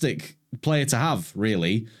fantastic player to have,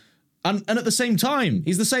 really. And at the same time,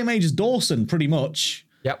 he's the same age as Dawson, pretty much.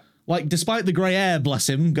 Yep. Like, despite the grey hair, bless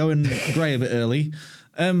him, going grey a bit early,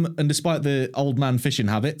 and despite the old man fishing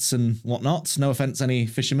habits and whatnot, no offence any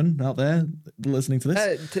fishermen out there listening to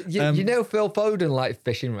this. You know Phil Foden likes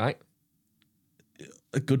fishing, right?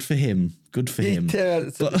 Good for him. Good for him.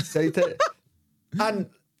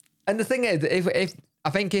 And the thing is, if I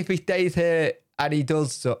think if he stays here and he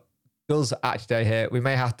does actually stay here, we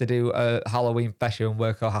may have to do a Halloween special and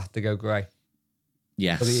work will have to go grey.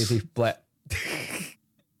 Yes. For the easy split.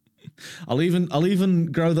 I'll even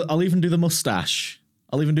do the mustache.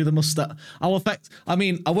 I'll even do the mustache. I'll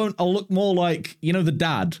look more like, the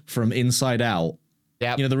dad from Inside Out.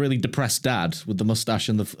 Yeah. The really depressed dad with the mustache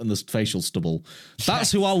and the facial stubble.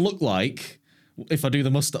 That's who I'll look like if I do the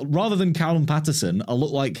mustache. Rather than Callum Patterson, I'll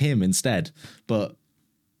look like him instead. But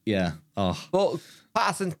yeah. Oh. But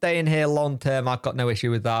Patterson staying here long term, I've got no issue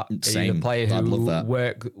with that. Same. He's a player who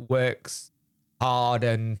works hard,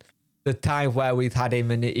 and the time where we've had him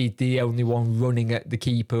and he's the only one running at the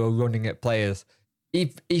keeper or running at players. He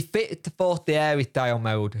fits to force the Airy style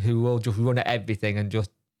mode, who will just run at everything and just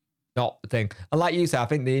not thing. And like you said, I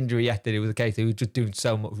think the injury yesterday was the case. He was just doing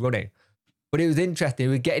so much running. But it was interesting. He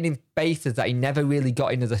was getting in spaces that he never really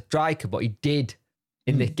got in as a striker, but he did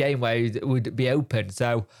in this game where he would be open.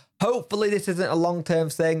 So hopefully this isn't a long-term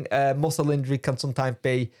thing. Muscle injury can sometimes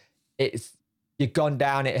be, you've gone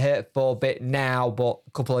down, it hurt for a bit now, but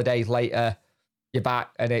a couple of days later, you're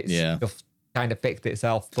back and it's just kind of fixed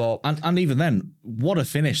itself. But and even then, what a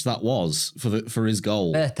finish that was for his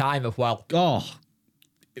goal. Time as well. Oh,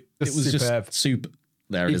 it was superb. Just super.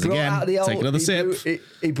 There it is again. Take another sip.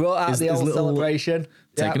 He brought out the old celebration.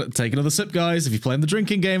 Take another sip, guys. If you're playing the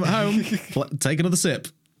drinking game at home, take another sip.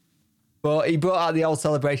 But he brought out the old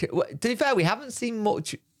celebration. To be fair, we haven't seen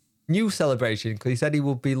much new celebration because he said he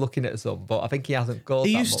would be looking at some, but I think he hasn't got.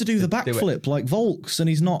 He used to do the backflip like Volks, and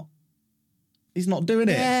he's not doing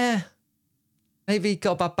it. Yeah, Maybe he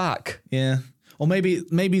got a bad back. Yeah. Or maybe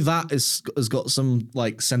that has got some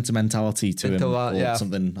like sentimentality to him or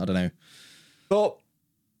something. I don't know. But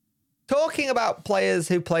talking about players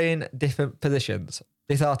who play in different positions,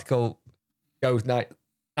 this article goes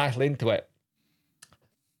nicely into it.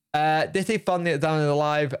 This is from the Examiner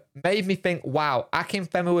Live. Made me think, wow,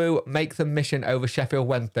 Akinfenwa makes a mission over Sheffield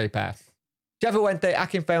Wednesday pair. Sheffield Wednesday,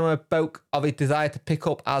 Akinfenwa spoke of his desire to pick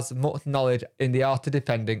up as much knowledge in the art of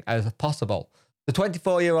defending as possible. The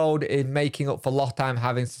 24-year-old is making up for lost time,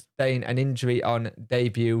 having sustained an injury on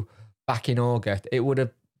debut back in August. It would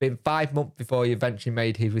have been 5 months before he eventually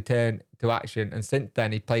made his return to action, and since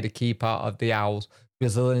then he played a key part of the Owls'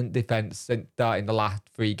 resilient defence since starting the last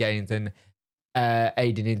 3 games and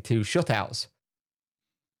aiding in 2 shutouts.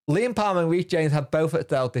 Liam Palmer and Reece James have both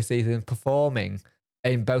excelled this season, performing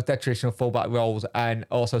in both their traditional fullback roles and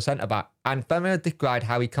also centre-back, and Fenway described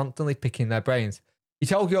how he constantly picking their brains. He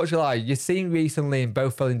told Yorkshire Live, "You've seen recently in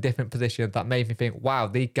both filling different positions that made me think, wow,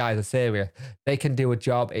 these guys are serious. They can do a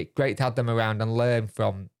job. It's great to have them around and learn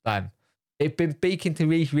from them." It's been speaking to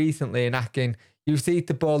Reece recently and asking, "You see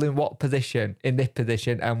the ball in what position, in this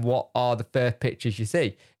position, and what are the first pictures you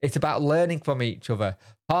see?" It's about learning from each other.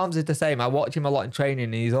 Palms is the same. I watch him a lot in training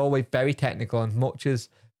and he's always very technical, and much as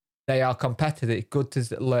they are competitive, it's good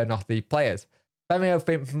to learn off these players. Fenway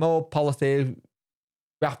thinks more policy,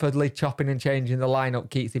 rapidly chopping and changing the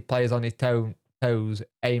lineup keeps his players on his toes,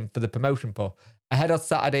 aimed for the promotion push. Ahead of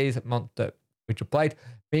Saturday's Monster, which are played,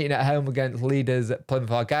 meeting at home against leaders at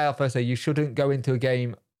Plymouth Argyle, first say you shouldn't go into a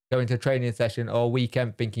game, go into a training session or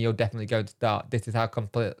weekend thinking you're definitely going to start. This is how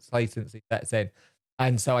complacency sets in.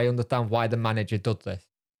 And so I understand why the manager does this.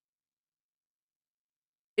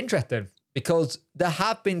 Interesting, because there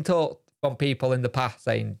have been talk from people in the past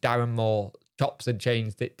saying Darren Moore chops and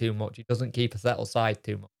changed it too much. He doesn't keep a settled side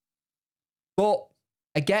too much. But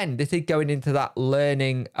again, this is going into that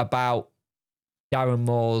learning about Darren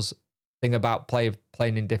Moore's thing about playing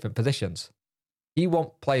in different positions. He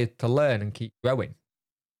wants players to learn and keep growing.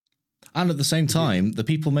 And at the same time, the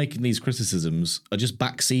people making these criticisms are just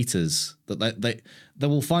backseaters. That they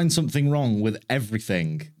will find something wrong with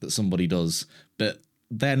everything that somebody does, but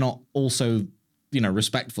they're not also,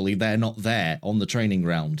 respectfully, they're not there on the training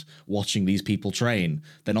ground watching these people train.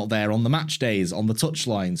 They're not there on the match days, on the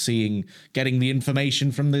touchline, getting the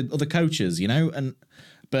information from the other coaches,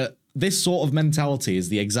 but this sort of mentality is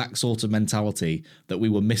the exact sort of mentality that we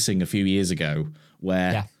were missing a few years ago,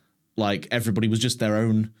 where like everybody was just their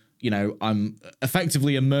own, I'm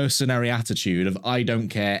effectively a mercenary attitude of I don't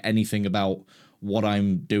care anything about what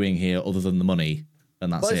I'm doing here other than the money.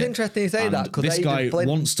 And that's it's interesting you say that, because this guy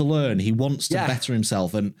wants to learn. He wants to better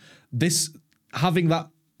himself. And this, having that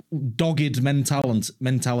dogged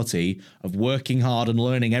mentality of working hard and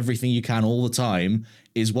learning everything you can all the time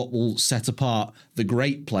is what will set apart the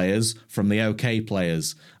great players from the okay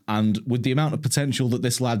players. And with the amount of potential that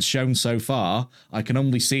this lad's shown so far, I can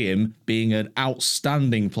only see him being an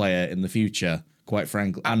outstanding player in the future, quite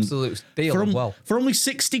frankly. Absolute steal for only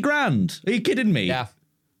 60 grand. Are you kidding me? Yeah.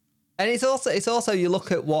 And it's also you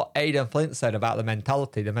look at what Aidan Flint said about the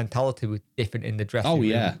mentality. The mentality was different in the dressing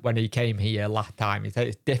room when he came here last time. He said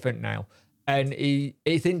it's different now. And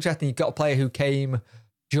it's interesting. You've got a player who came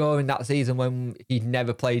during that season when he'd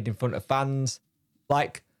never played in front of fans.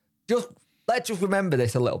 Let's just remember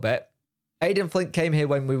this a little bit. Aidan Flint came here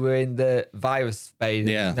when we were in the virus phase,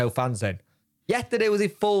 no fans in. Yesterday was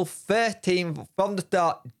his full 13 from the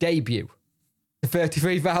start debut to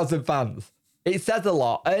 33,000 fans. It says a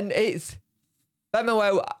lot, and it's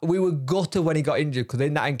Fenway. We were gutted when he got injured because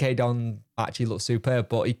in that NK Don match he looked superb,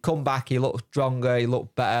 but he come back, he looked stronger, he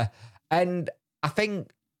looked better, and I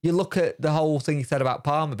think you look at the whole thing he said about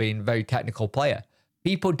Palmer being a very technical player.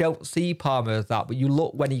 People don't see Palmer as that, but you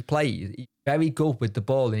look when he plays, he's very good with the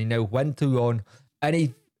ball and he knows when to run.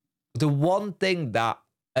 And the one thing that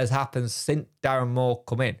has happened since Darren Moore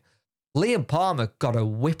come in, Liam Palmer got a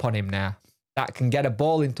whip on him now that can get a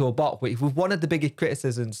ball into a box, which was one of the biggest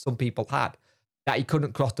criticisms some people had, that he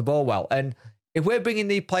couldn't cross the ball well. And if we're bringing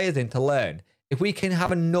these players in to learn, if we can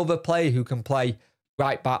have another player who can play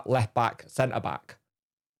right back, left back, centre back,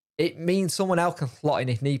 it means someone else can slot in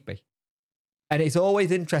if need be. And it's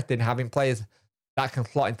always interesting having players that can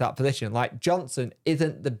slot into that position. Like Johnson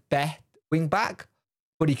isn't the best wing back,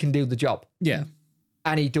 but he can do the job. Yeah.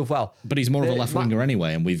 And he does well. But he's more of a left winger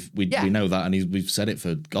anyway, and we know that, and we've said it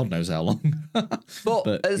for God knows how long. but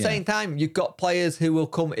at the same time, you've got players who will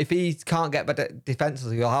come, if he can't get better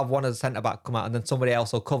defensively, you'll have one of the centre-back come out and then somebody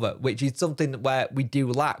else will cover, which is something where we do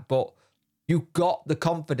lack, but you've got the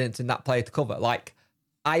confidence in that player to cover. Like,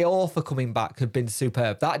 Iorfa coming back had been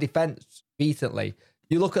superb. That defence recently,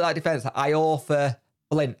 you look at that defence, I offer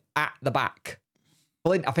Flint at the back.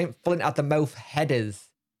 I think Flint had the most headers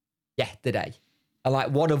yesterday. And like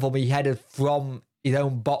one of them, he headed from his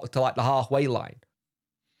own box to like the halfway line.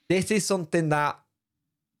 This is something that,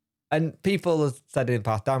 and people have said in the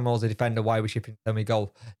past, Darren Moore's a defender, why are we shipping so many goals?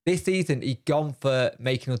 This season, he's gone for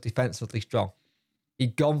making us defensively strong.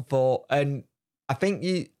 He's gone for, and I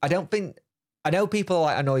know people are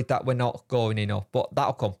like annoyed that we're not scoring enough, but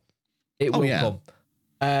that'll come. It will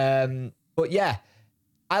come. But yeah,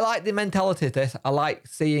 I like the mentality of this. I like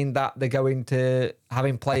seeing that they're going to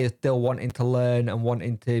having players still wanting to learn and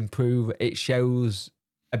wanting to improve. It shows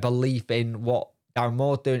a belief in what Darren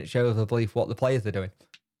Moore's doing. It shows a belief what the players are doing.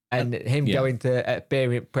 And him going to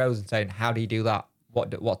experienced pros and saying, how do you do that?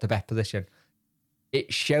 What's the best position?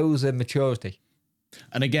 It shows a maturity.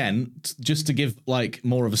 And again, just to give like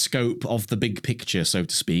more of a scope of the big picture, so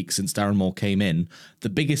to speak, since Darren Moore came in, the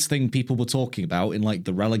biggest thing people were talking about in like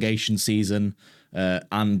the relegation season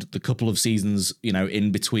and the couple of seasons, you know,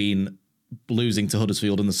 in between losing to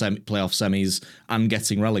Huddersfield in the playoff semis and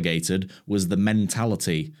getting relegated was the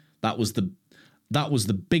mentality. That was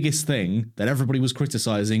the biggest thing that everybody was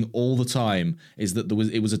criticizing all the time, is that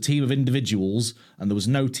it was a team of individuals and there was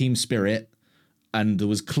no team spirit. And there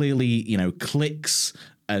was clearly, you know, cliques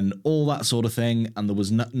and all that sort of thing. And there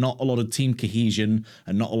was not a lot of team cohesion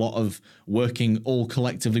and not a lot of all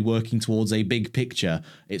collectively working towards a big picture.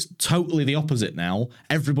 It's totally the opposite now.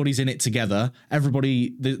 Everybody's in it together.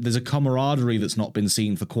 There's a camaraderie that's not been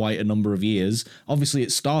seen for quite a number of years. Obviously,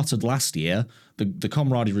 it started last year. The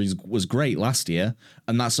camaraderie was great last year.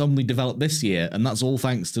 And that's only developed this year. And that's all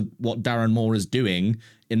thanks to what Darren Moore is doing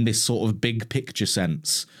in this sort of big picture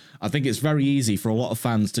sense. I think it's very easy for a lot of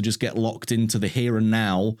fans to just get locked into the here and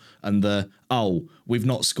now and we've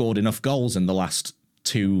not scored enough goals in the last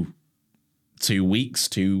two weeks,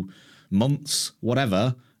 2 months,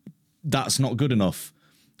 whatever. That's not good enough.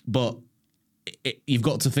 But you've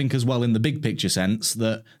got to think as well in the big picture sense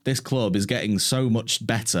that this club is getting so much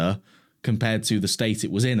better compared to the state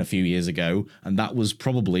it was in a few years ago. And that was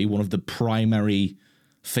probably one of the primary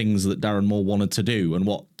things that Darren Moore wanted to do and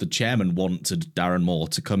what the chairman wanted Darren Moore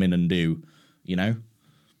to come in and do, you know?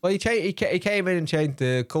 Well, he came in and changed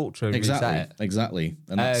the culture. And exactly.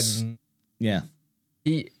 And that's, yeah.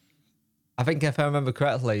 I think if I remember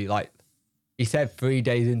correctly, like he said 3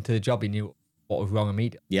 days into the job, he knew what was wrong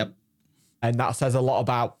immediately. Yep. And that says a lot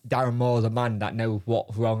about Darren Moore as a man that knows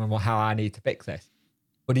what's wrong and how I need to fix this.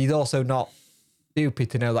 But he's also not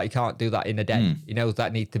stupid to know that he can't do that in a day. He knows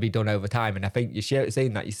that needs to be done over time. And I think you're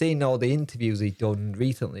seeing that. You're seeing all the interviews he's done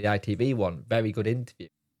recently, the ITV one, very good interview.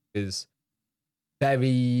 It was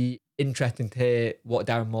very interesting to hear what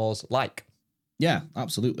Darren Moore's like. Yeah,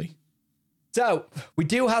 absolutely. So, we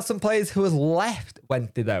do have some players who have left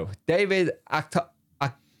Wednesday, though. David Agbontohona.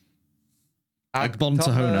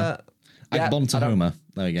 Agbontohoma.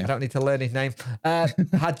 There you go. I don't need to learn his name.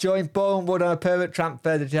 Had joined Bournemouth on a permanent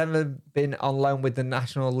transfer. He'd never been on loan with the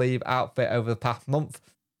National League outfit over the past month.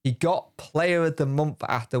 He got Player of the Month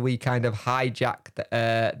after we kind of hijacked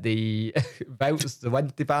the votes, the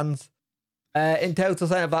Wednesday fans. In total,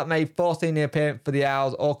 centre-back made 14 appearances for the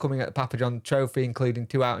Owls, all coming at the Papa John Trophy, including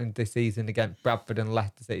 2 outings this season against Bradford and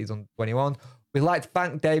Leicester City's under 21. We'd like to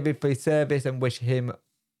thank David for his service and wish him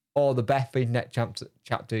all the best for his next chapter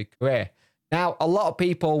of his career. Now, a lot of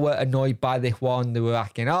people were annoyed by this one. They were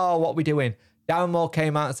asking, what are we doing? Darren Moore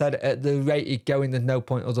came out and said, at the rate he's going, there's no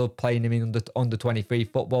point us playing him in under 23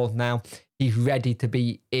 football now. He's ready to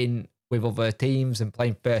be in with other teams and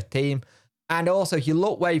playing first team. And also, if you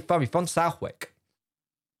look where he's from Southwick.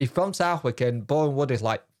 He's from Southwick, and Boreham Wood is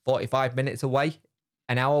like 45 minutes away,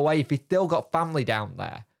 an hour away. If he's still got family down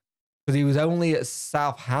there, because he was only at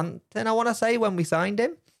Southampton, I want to say, when we signed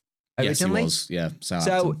him originally. Yes, he was. Yeah,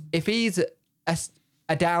 Southampton. So if he's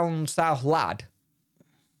a down south lad,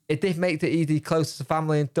 if this makes it easy, close to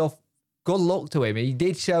family and stuff, good luck to him. He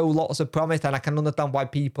did show lots of promise, and I can understand why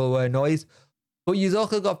people were annoyed. But you've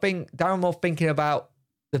also got to think, Darren Moore thinking about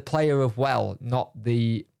the player as well, not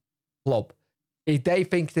the club. If they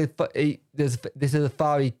think this is as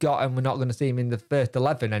far he got and we're not going to see him in the first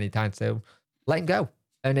 11 anytime soon, let him go.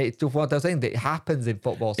 And it's just one of those things that happens in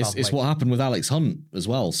football. It's what happened with Alex Hunt as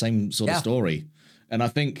well. Same sort of story. And I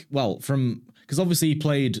think, because obviously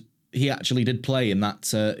he actually did play in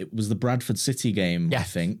that, it was the Bradford City game, I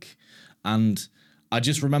think. And I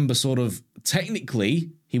just remember sort of,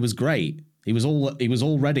 technically, he was great. He was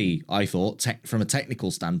already, I thought, from a technical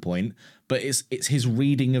standpoint, but it's his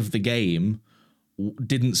reading of the game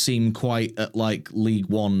didn't seem quite at like League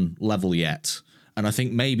One level yet. And I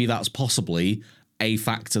think maybe that's possibly a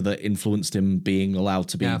factor that influenced him being allowed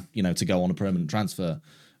to be, to go on a permanent transfer.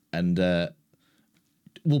 And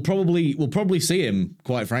we'll probably see him,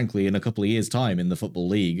 quite frankly, in a couple of years' time in the Football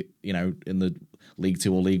League, in the League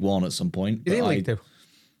 2 or League 1 at some point. He's in League 2.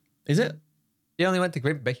 Is it? He only went to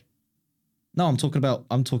Grimby. No, I'm talking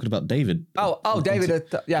about David. Oh, David.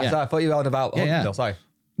 Sorry, I thought you were on about Hunt. Sorry.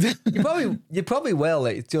 you probably will.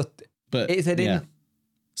 It's just, but it's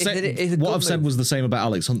what I've said was the same about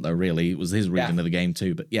Alex Hunt, though. Really, it was his reading of the game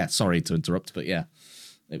too. But yeah, sorry to interrupt, but yeah,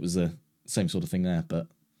 it was the same sort of thing there. But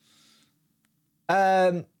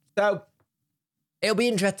so it'll be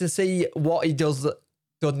interesting to see what he does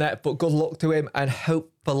next. But good luck to him, and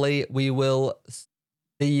hopefully we will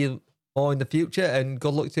see more in the future. And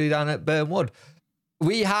good luck to you down at Burnwood.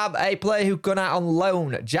 We have a player who's gone out on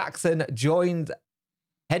loan. Jackson joined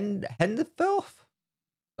Henderforth.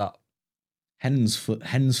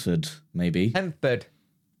 Hensford, maybe. Henford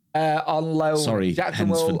on loan. Sorry, Jackson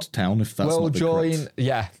Hensford Town, if that's not the correct.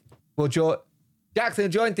 Yeah.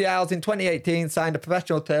 Jackson joined the Isles in 2018, signed a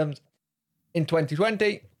professional terms in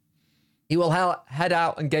 2020. He will head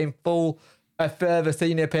out and gain a further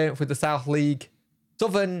senior appearance with the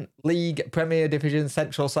Southern League Premier Division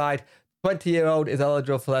Central side. 20-year-old is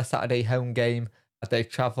eligible for their Saturday home game as they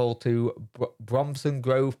travel to Bromson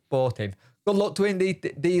Grove Sporting. Good luck to him.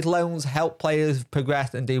 These loans help players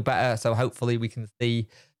progress and do better, so hopefully we can see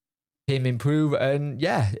him improve. And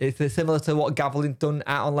yeah, it's similar to what Gavelin's done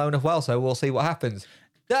out on loan as well, so we'll see what happens.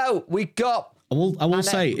 So we got... I will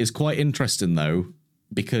say it's quite interesting, though,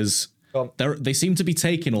 because they seem to be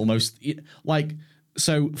taking almost...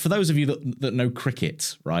 So for those of you that know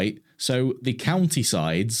cricket, right? So the county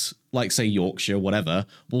sides, like say Yorkshire, whatever,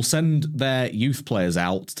 will send their youth players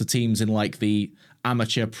out to teams in like the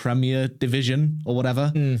amateur Premier Division or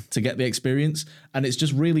whatever to get the experience. And it's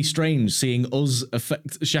just really strange seeing us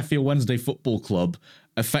Sheffield Wednesday Football Club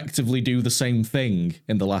effectively do the same thing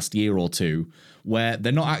in the last year or two, where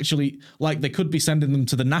they're not actually, they could be sending them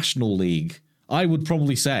to the National League. I would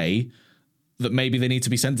probably say that maybe they need to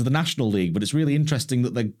be sent to the National League, but it's really interesting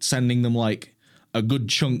that they're sending them a good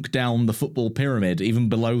chunk down the football pyramid, even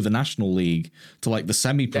below the National League, to the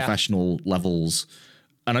semi-professional levels.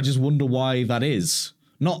 And I just wonder why that is.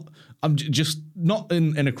 I'm just not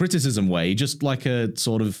in a criticism way, just like a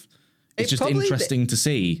sort of. It's just interesting to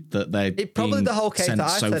see that they're being the whole case sent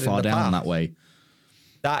so far down that way.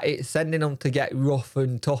 That it's sending them to get rough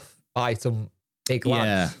and tough by some big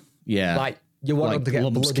lads. Yeah. You want them to get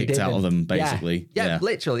lumps kicked out of them, basically. Yeah,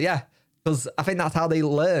 literally, yeah. Because I think that's how they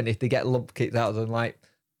learn, if they get lump kicked out of them.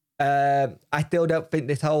 I still don't think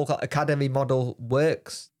this whole academy model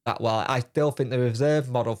works that well. I still think the reserve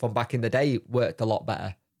model from back in the day worked a lot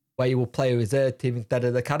better, where you will play a reserve team instead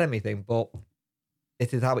of the academy thing. But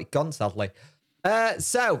this is how it's gone, sadly.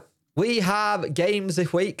 So we have games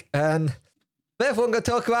this week, and first one I'm going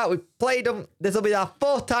to talk about, we've played them. This will be our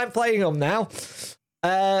fourth time playing them now.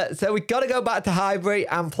 So we've got to go back to Highbury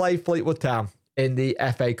and play Fleetwood Town in the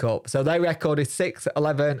FA Cup. So their record is 6,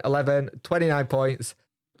 11, 11, 29 points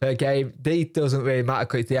per game. These doesn't really matter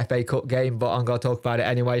because it's the FA Cup game, but I'm going to talk about it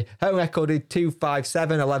anyway. Home record is 2, 5,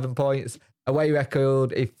 7, 11 points. Away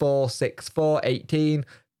record is 4, 6, 4, 18.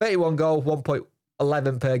 31 goals,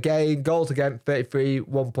 1.11 per game. Goals against 33,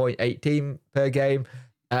 1.18 per game.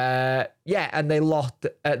 And they lost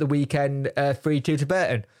at the weekend 3-2 to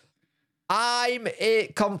Burton. I'm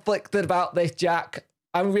conflicted about this, Jack.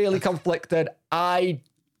 I'm really conflicted. I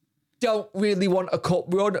don't really want a cup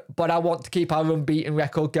run, but I want to keep our unbeaten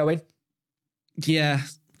record going. Yeah.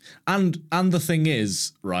 And the thing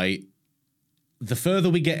is, right, the further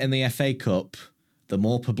we get in the FA Cup, the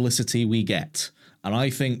more publicity we get. And I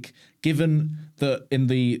think, given that in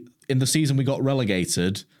the season we got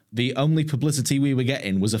relegated, the only publicity we were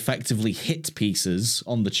getting was effectively hit pieces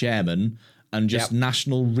on the chairman and just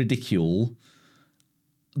national ridicule.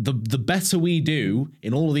 The better we do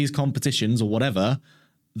in all of these competitions or whatever,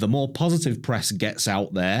 the more positive press gets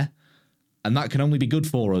out there. And that can only be good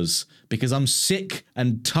for us, because I'm sick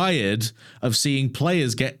and tired of seeing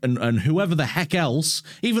players and whoever the heck else,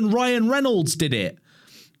 even Ryan Reynolds did it,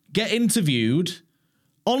 get interviewed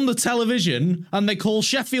on the television and they call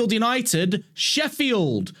Sheffield United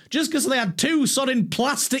Sheffield just because they had 2 sodding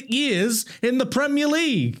plastic years in the Premier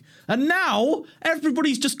League. And now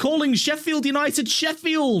everybody's just calling Sheffield United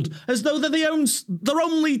Sheffield as though they're the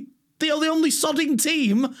only sodding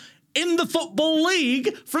team in the Football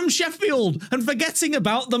League from Sheffield, and forgetting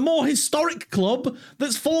about the more historic club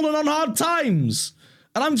that's fallen on hard times.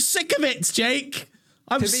 And I'm sick of it, Jake.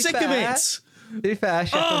 I'm sick of it. To be fair,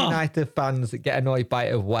 Sheffield United fans get annoyed by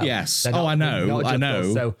it as well. Yes. They're I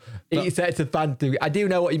know. So it's a fan too. I do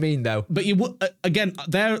know what you mean, though. But you would again.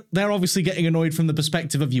 They're obviously getting annoyed from the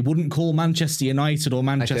perspective of you wouldn't call Manchester United or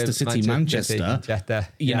Manchester City Manchester.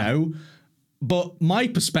 You know. But my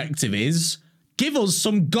perspective is, give us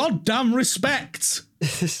some goddamn respect.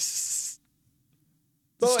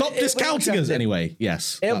 Stop discounting us anyway.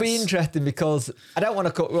 Yes. It'll be interesting because I don't want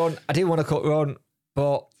to cut run. I do want to cut run,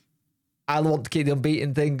 but I want to keep the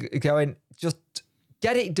unbeaten thing going. Just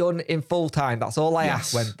get it done in full time. That's all I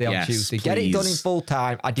ask Wednesday on Tuesday. Please. Get it done in full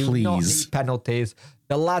time. I do not need penalties.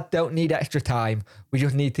 The lad don't need extra time. We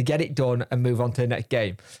just need to get it done and move on to the next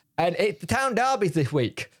game. And it's the town derbies this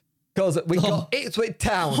week because we got Ipswich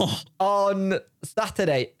Town on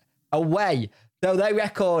Saturday away. So their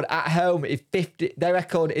record at home is 50. Their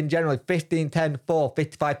record in general is 15-10-4,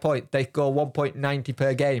 55 points. They score 1.90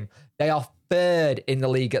 per game. They are third in the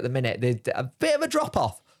league at the minute. There's a bit of a drop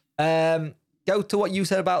off. Go to what you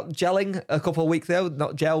said about gelling a couple of weeks ago.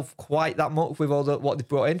 Not gel quite that much with all what they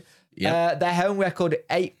brought in. Yep. Their home record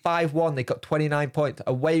 8-5-1. They got 29 points.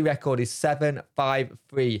 Away record is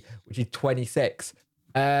 7-5-3, which is 26.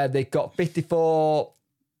 They got 54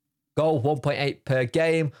 goals, 1.8 per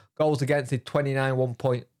game. Goals against is 29, 1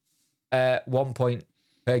 point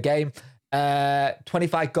per game.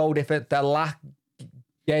 25 goal difference. Their last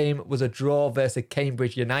game was a draw versus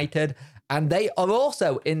Cambridge United, and they are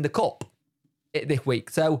also in the cup this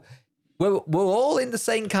week. So we're all in the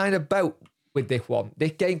same kind of boat with this one.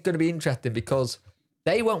 This game's going to be interesting because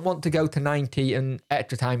they won't want to go to 90 and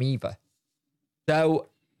extra time either. So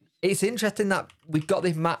it's interesting that we've got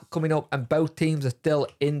this match coming up and both teams are still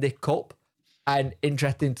in the cup, and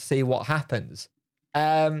interesting to see what happens.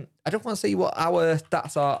 I just want to see what our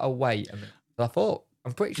stats are away. I thought,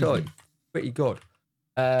 I'm pretty sure it's pretty good.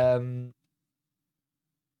 Have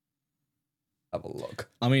a look.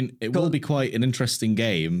 I mean, it will be quite an interesting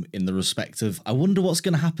game in the respect of, I wonder what's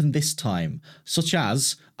going to happen this time. Such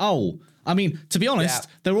as, to be honest,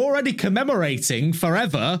 they're already commemorating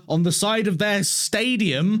forever on the side of their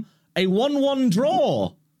stadium a 1-1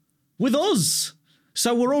 draw with us.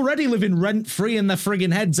 So we're already living rent-free in their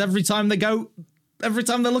friggin' heads every time they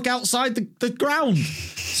look outside the ground.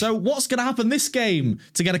 So what's going to happen this game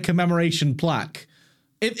to get a commemoration plaque?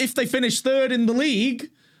 If they finish third in the league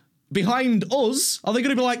behind us, are they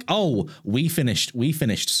going to be like, we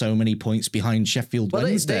finished so many points behind Sheffield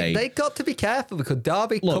Wednesday? They got to be careful because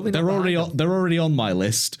Derby coming. They're already on my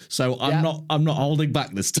list, so I'm not holding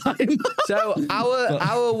back this time. So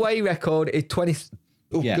our away record is 27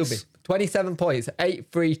 points,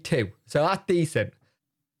 8-3-2. So that's decent.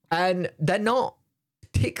 And they're not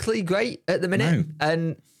particularly great at the minute. No.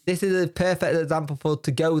 And this is a perfect example for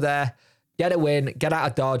to go there, get a win, get out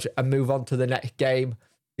of Dodge, and move on to the next game.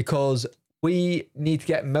 Because we need to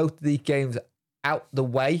get most of these games out the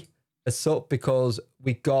way as such, because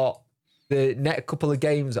we got the next couple of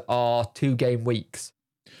games are 2-game weeks.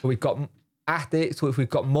 So we've got we've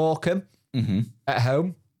got Morecambe at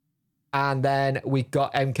home, and then we've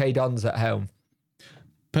got MK Dons at home.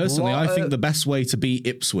 Personally, I think the best way to beat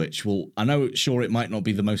Ipswich, I know it might not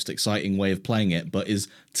be the most exciting way of playing it, but is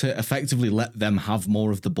to effectively let them have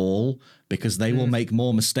more of the ball, because they will make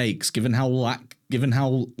more mistakes given how lack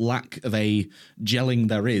of a gelling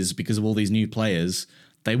there is because of all these new players.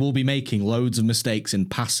 They will be making loads of mistakes in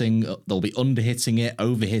passing. They'll be underhitting it,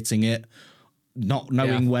 overhitting it, not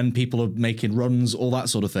knowing when people are making runs, all that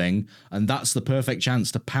sort of thing. And that's the perfect chance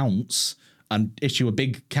to pounce and issue a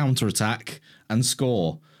big counter-attack and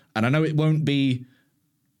score. And I know it won't be...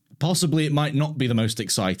 Possibly it might not be the most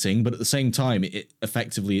exciting, but at the same time, it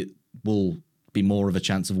will be more of a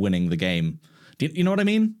chance of winning the game. Do you know what I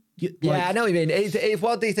mean? I know what you mean. It's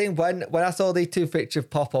one of these things, when I saw these two fixtures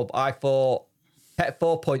pop up, I thought, get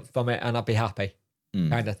 4 points from it and I'd be happy,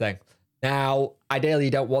 kind of thing. Now, ideally,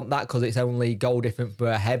 you don't want that because it's only goal difference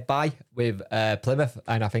we're ahead by with Plymouth,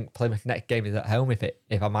 and I think Plymouth's next game is at home.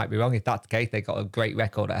 If I might be wrong, if that's the case, they got a great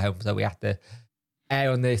record at home, so we have to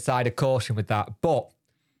err on the side of caution with that. But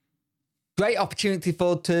great opportunity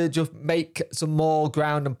to just make some more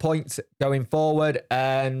ground and points going forward,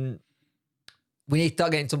 and we need to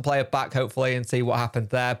start getting some players back, hopefully, and see what happens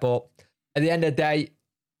there. But at the end of the day,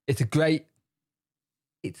 it's a great...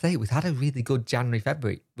 we've had a really good January,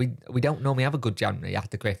 February. We don't normally have a good January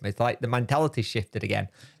after Christmas. Like, the mentality shifted again.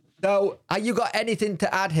 So, have you got anything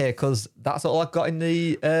to add here? Because that's all I've got in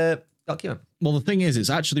the document. Well, the thing is, it's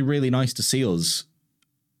actually really nice to see us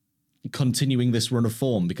continuing this run of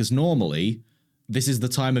form, because normally this is the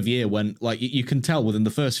time of year when, like, you can tell within the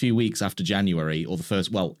first few weeks after January, or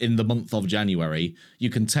in the month of January, you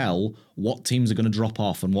can tell what teams are going to drop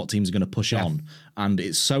off and what teams are going to push on. And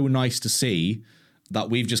it's so nice to see that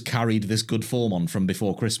we've just carried this good form on from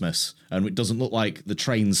before Christmas, and it doesn't look like the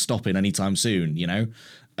train's stopping anytime soon, you know?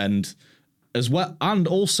 And as well, and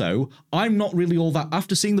also, I'm not really all that,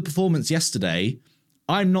 after seeing the performance yesterday,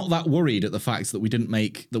 I'm not that worried at the fact that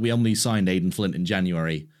we only signed Aiden Flint in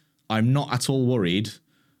January. I'm not at all worried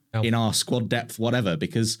in our squad depth, whatever,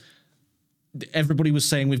 because everybody was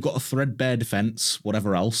saying we've got a threadbare defense,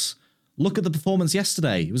 whatever else. Look at the performance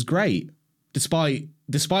yesterday. It was great. Despite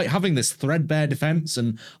having this threadbare defense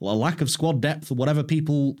and a lack of squad depth or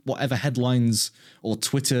whatever headlines or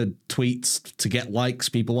Twitter tweets to get likes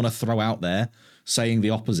people want to throw out there saying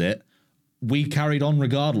the opposite, we carried on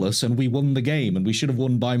regardless and we won the game, and we should have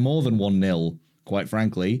won by more than 1-0, quite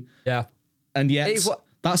frankly. Yeah. And yet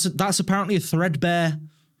that's apparently a threadbare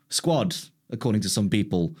squad, according to some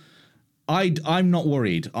people. I'm not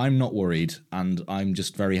worried. And I'm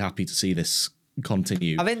just very happy to see this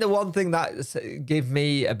continue. I think the one thing that gives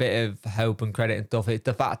me a bit of hope and credit and stuff is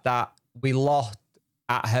the fact that we lost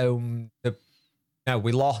at home.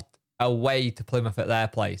 We lost away to Plymouth at their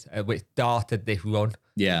place, which started this run.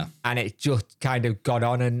 Yeah. And it just kind of got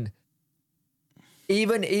on. And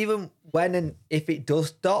even when and if it does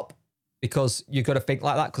stop, because you've got to think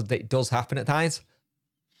like that, because it does happen at times,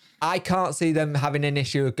 I can't see them having an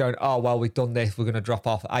issue of going, oh, well, we've done this, we're going to drop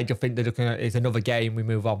off. I just think that it's another game, we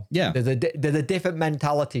move on. Yeah. There's a different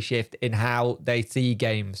mentality shift in how they see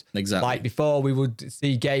games. Exactly. Like before, we would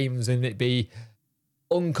see games and it'd be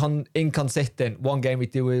inconsistent. One game we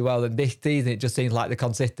do really well, and this season it just seems like the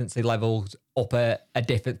consistency level's up a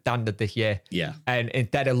different standard this year. Yeah. And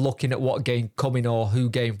instead of looking at what game coming or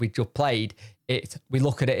who games we just played, we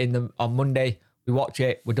look at it on Monday, we watch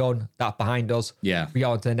it, we're done, that's behind us. Yeah. We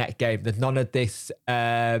go on to the next game. There's none of this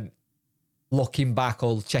looking back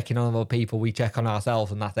or checking on other people. We check on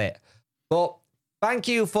ourselves and that's it. But thank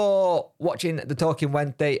you for watching the Talking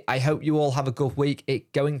Wednesday. I hope you all have a good week. It's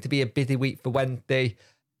going to be a busy week for Wednesday.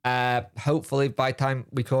 Hopefully by the time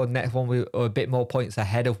we record next one, we're a bit more points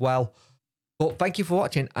ahead as well. But thank you for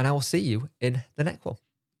watching, and I will see you in the next one.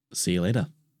 See you later.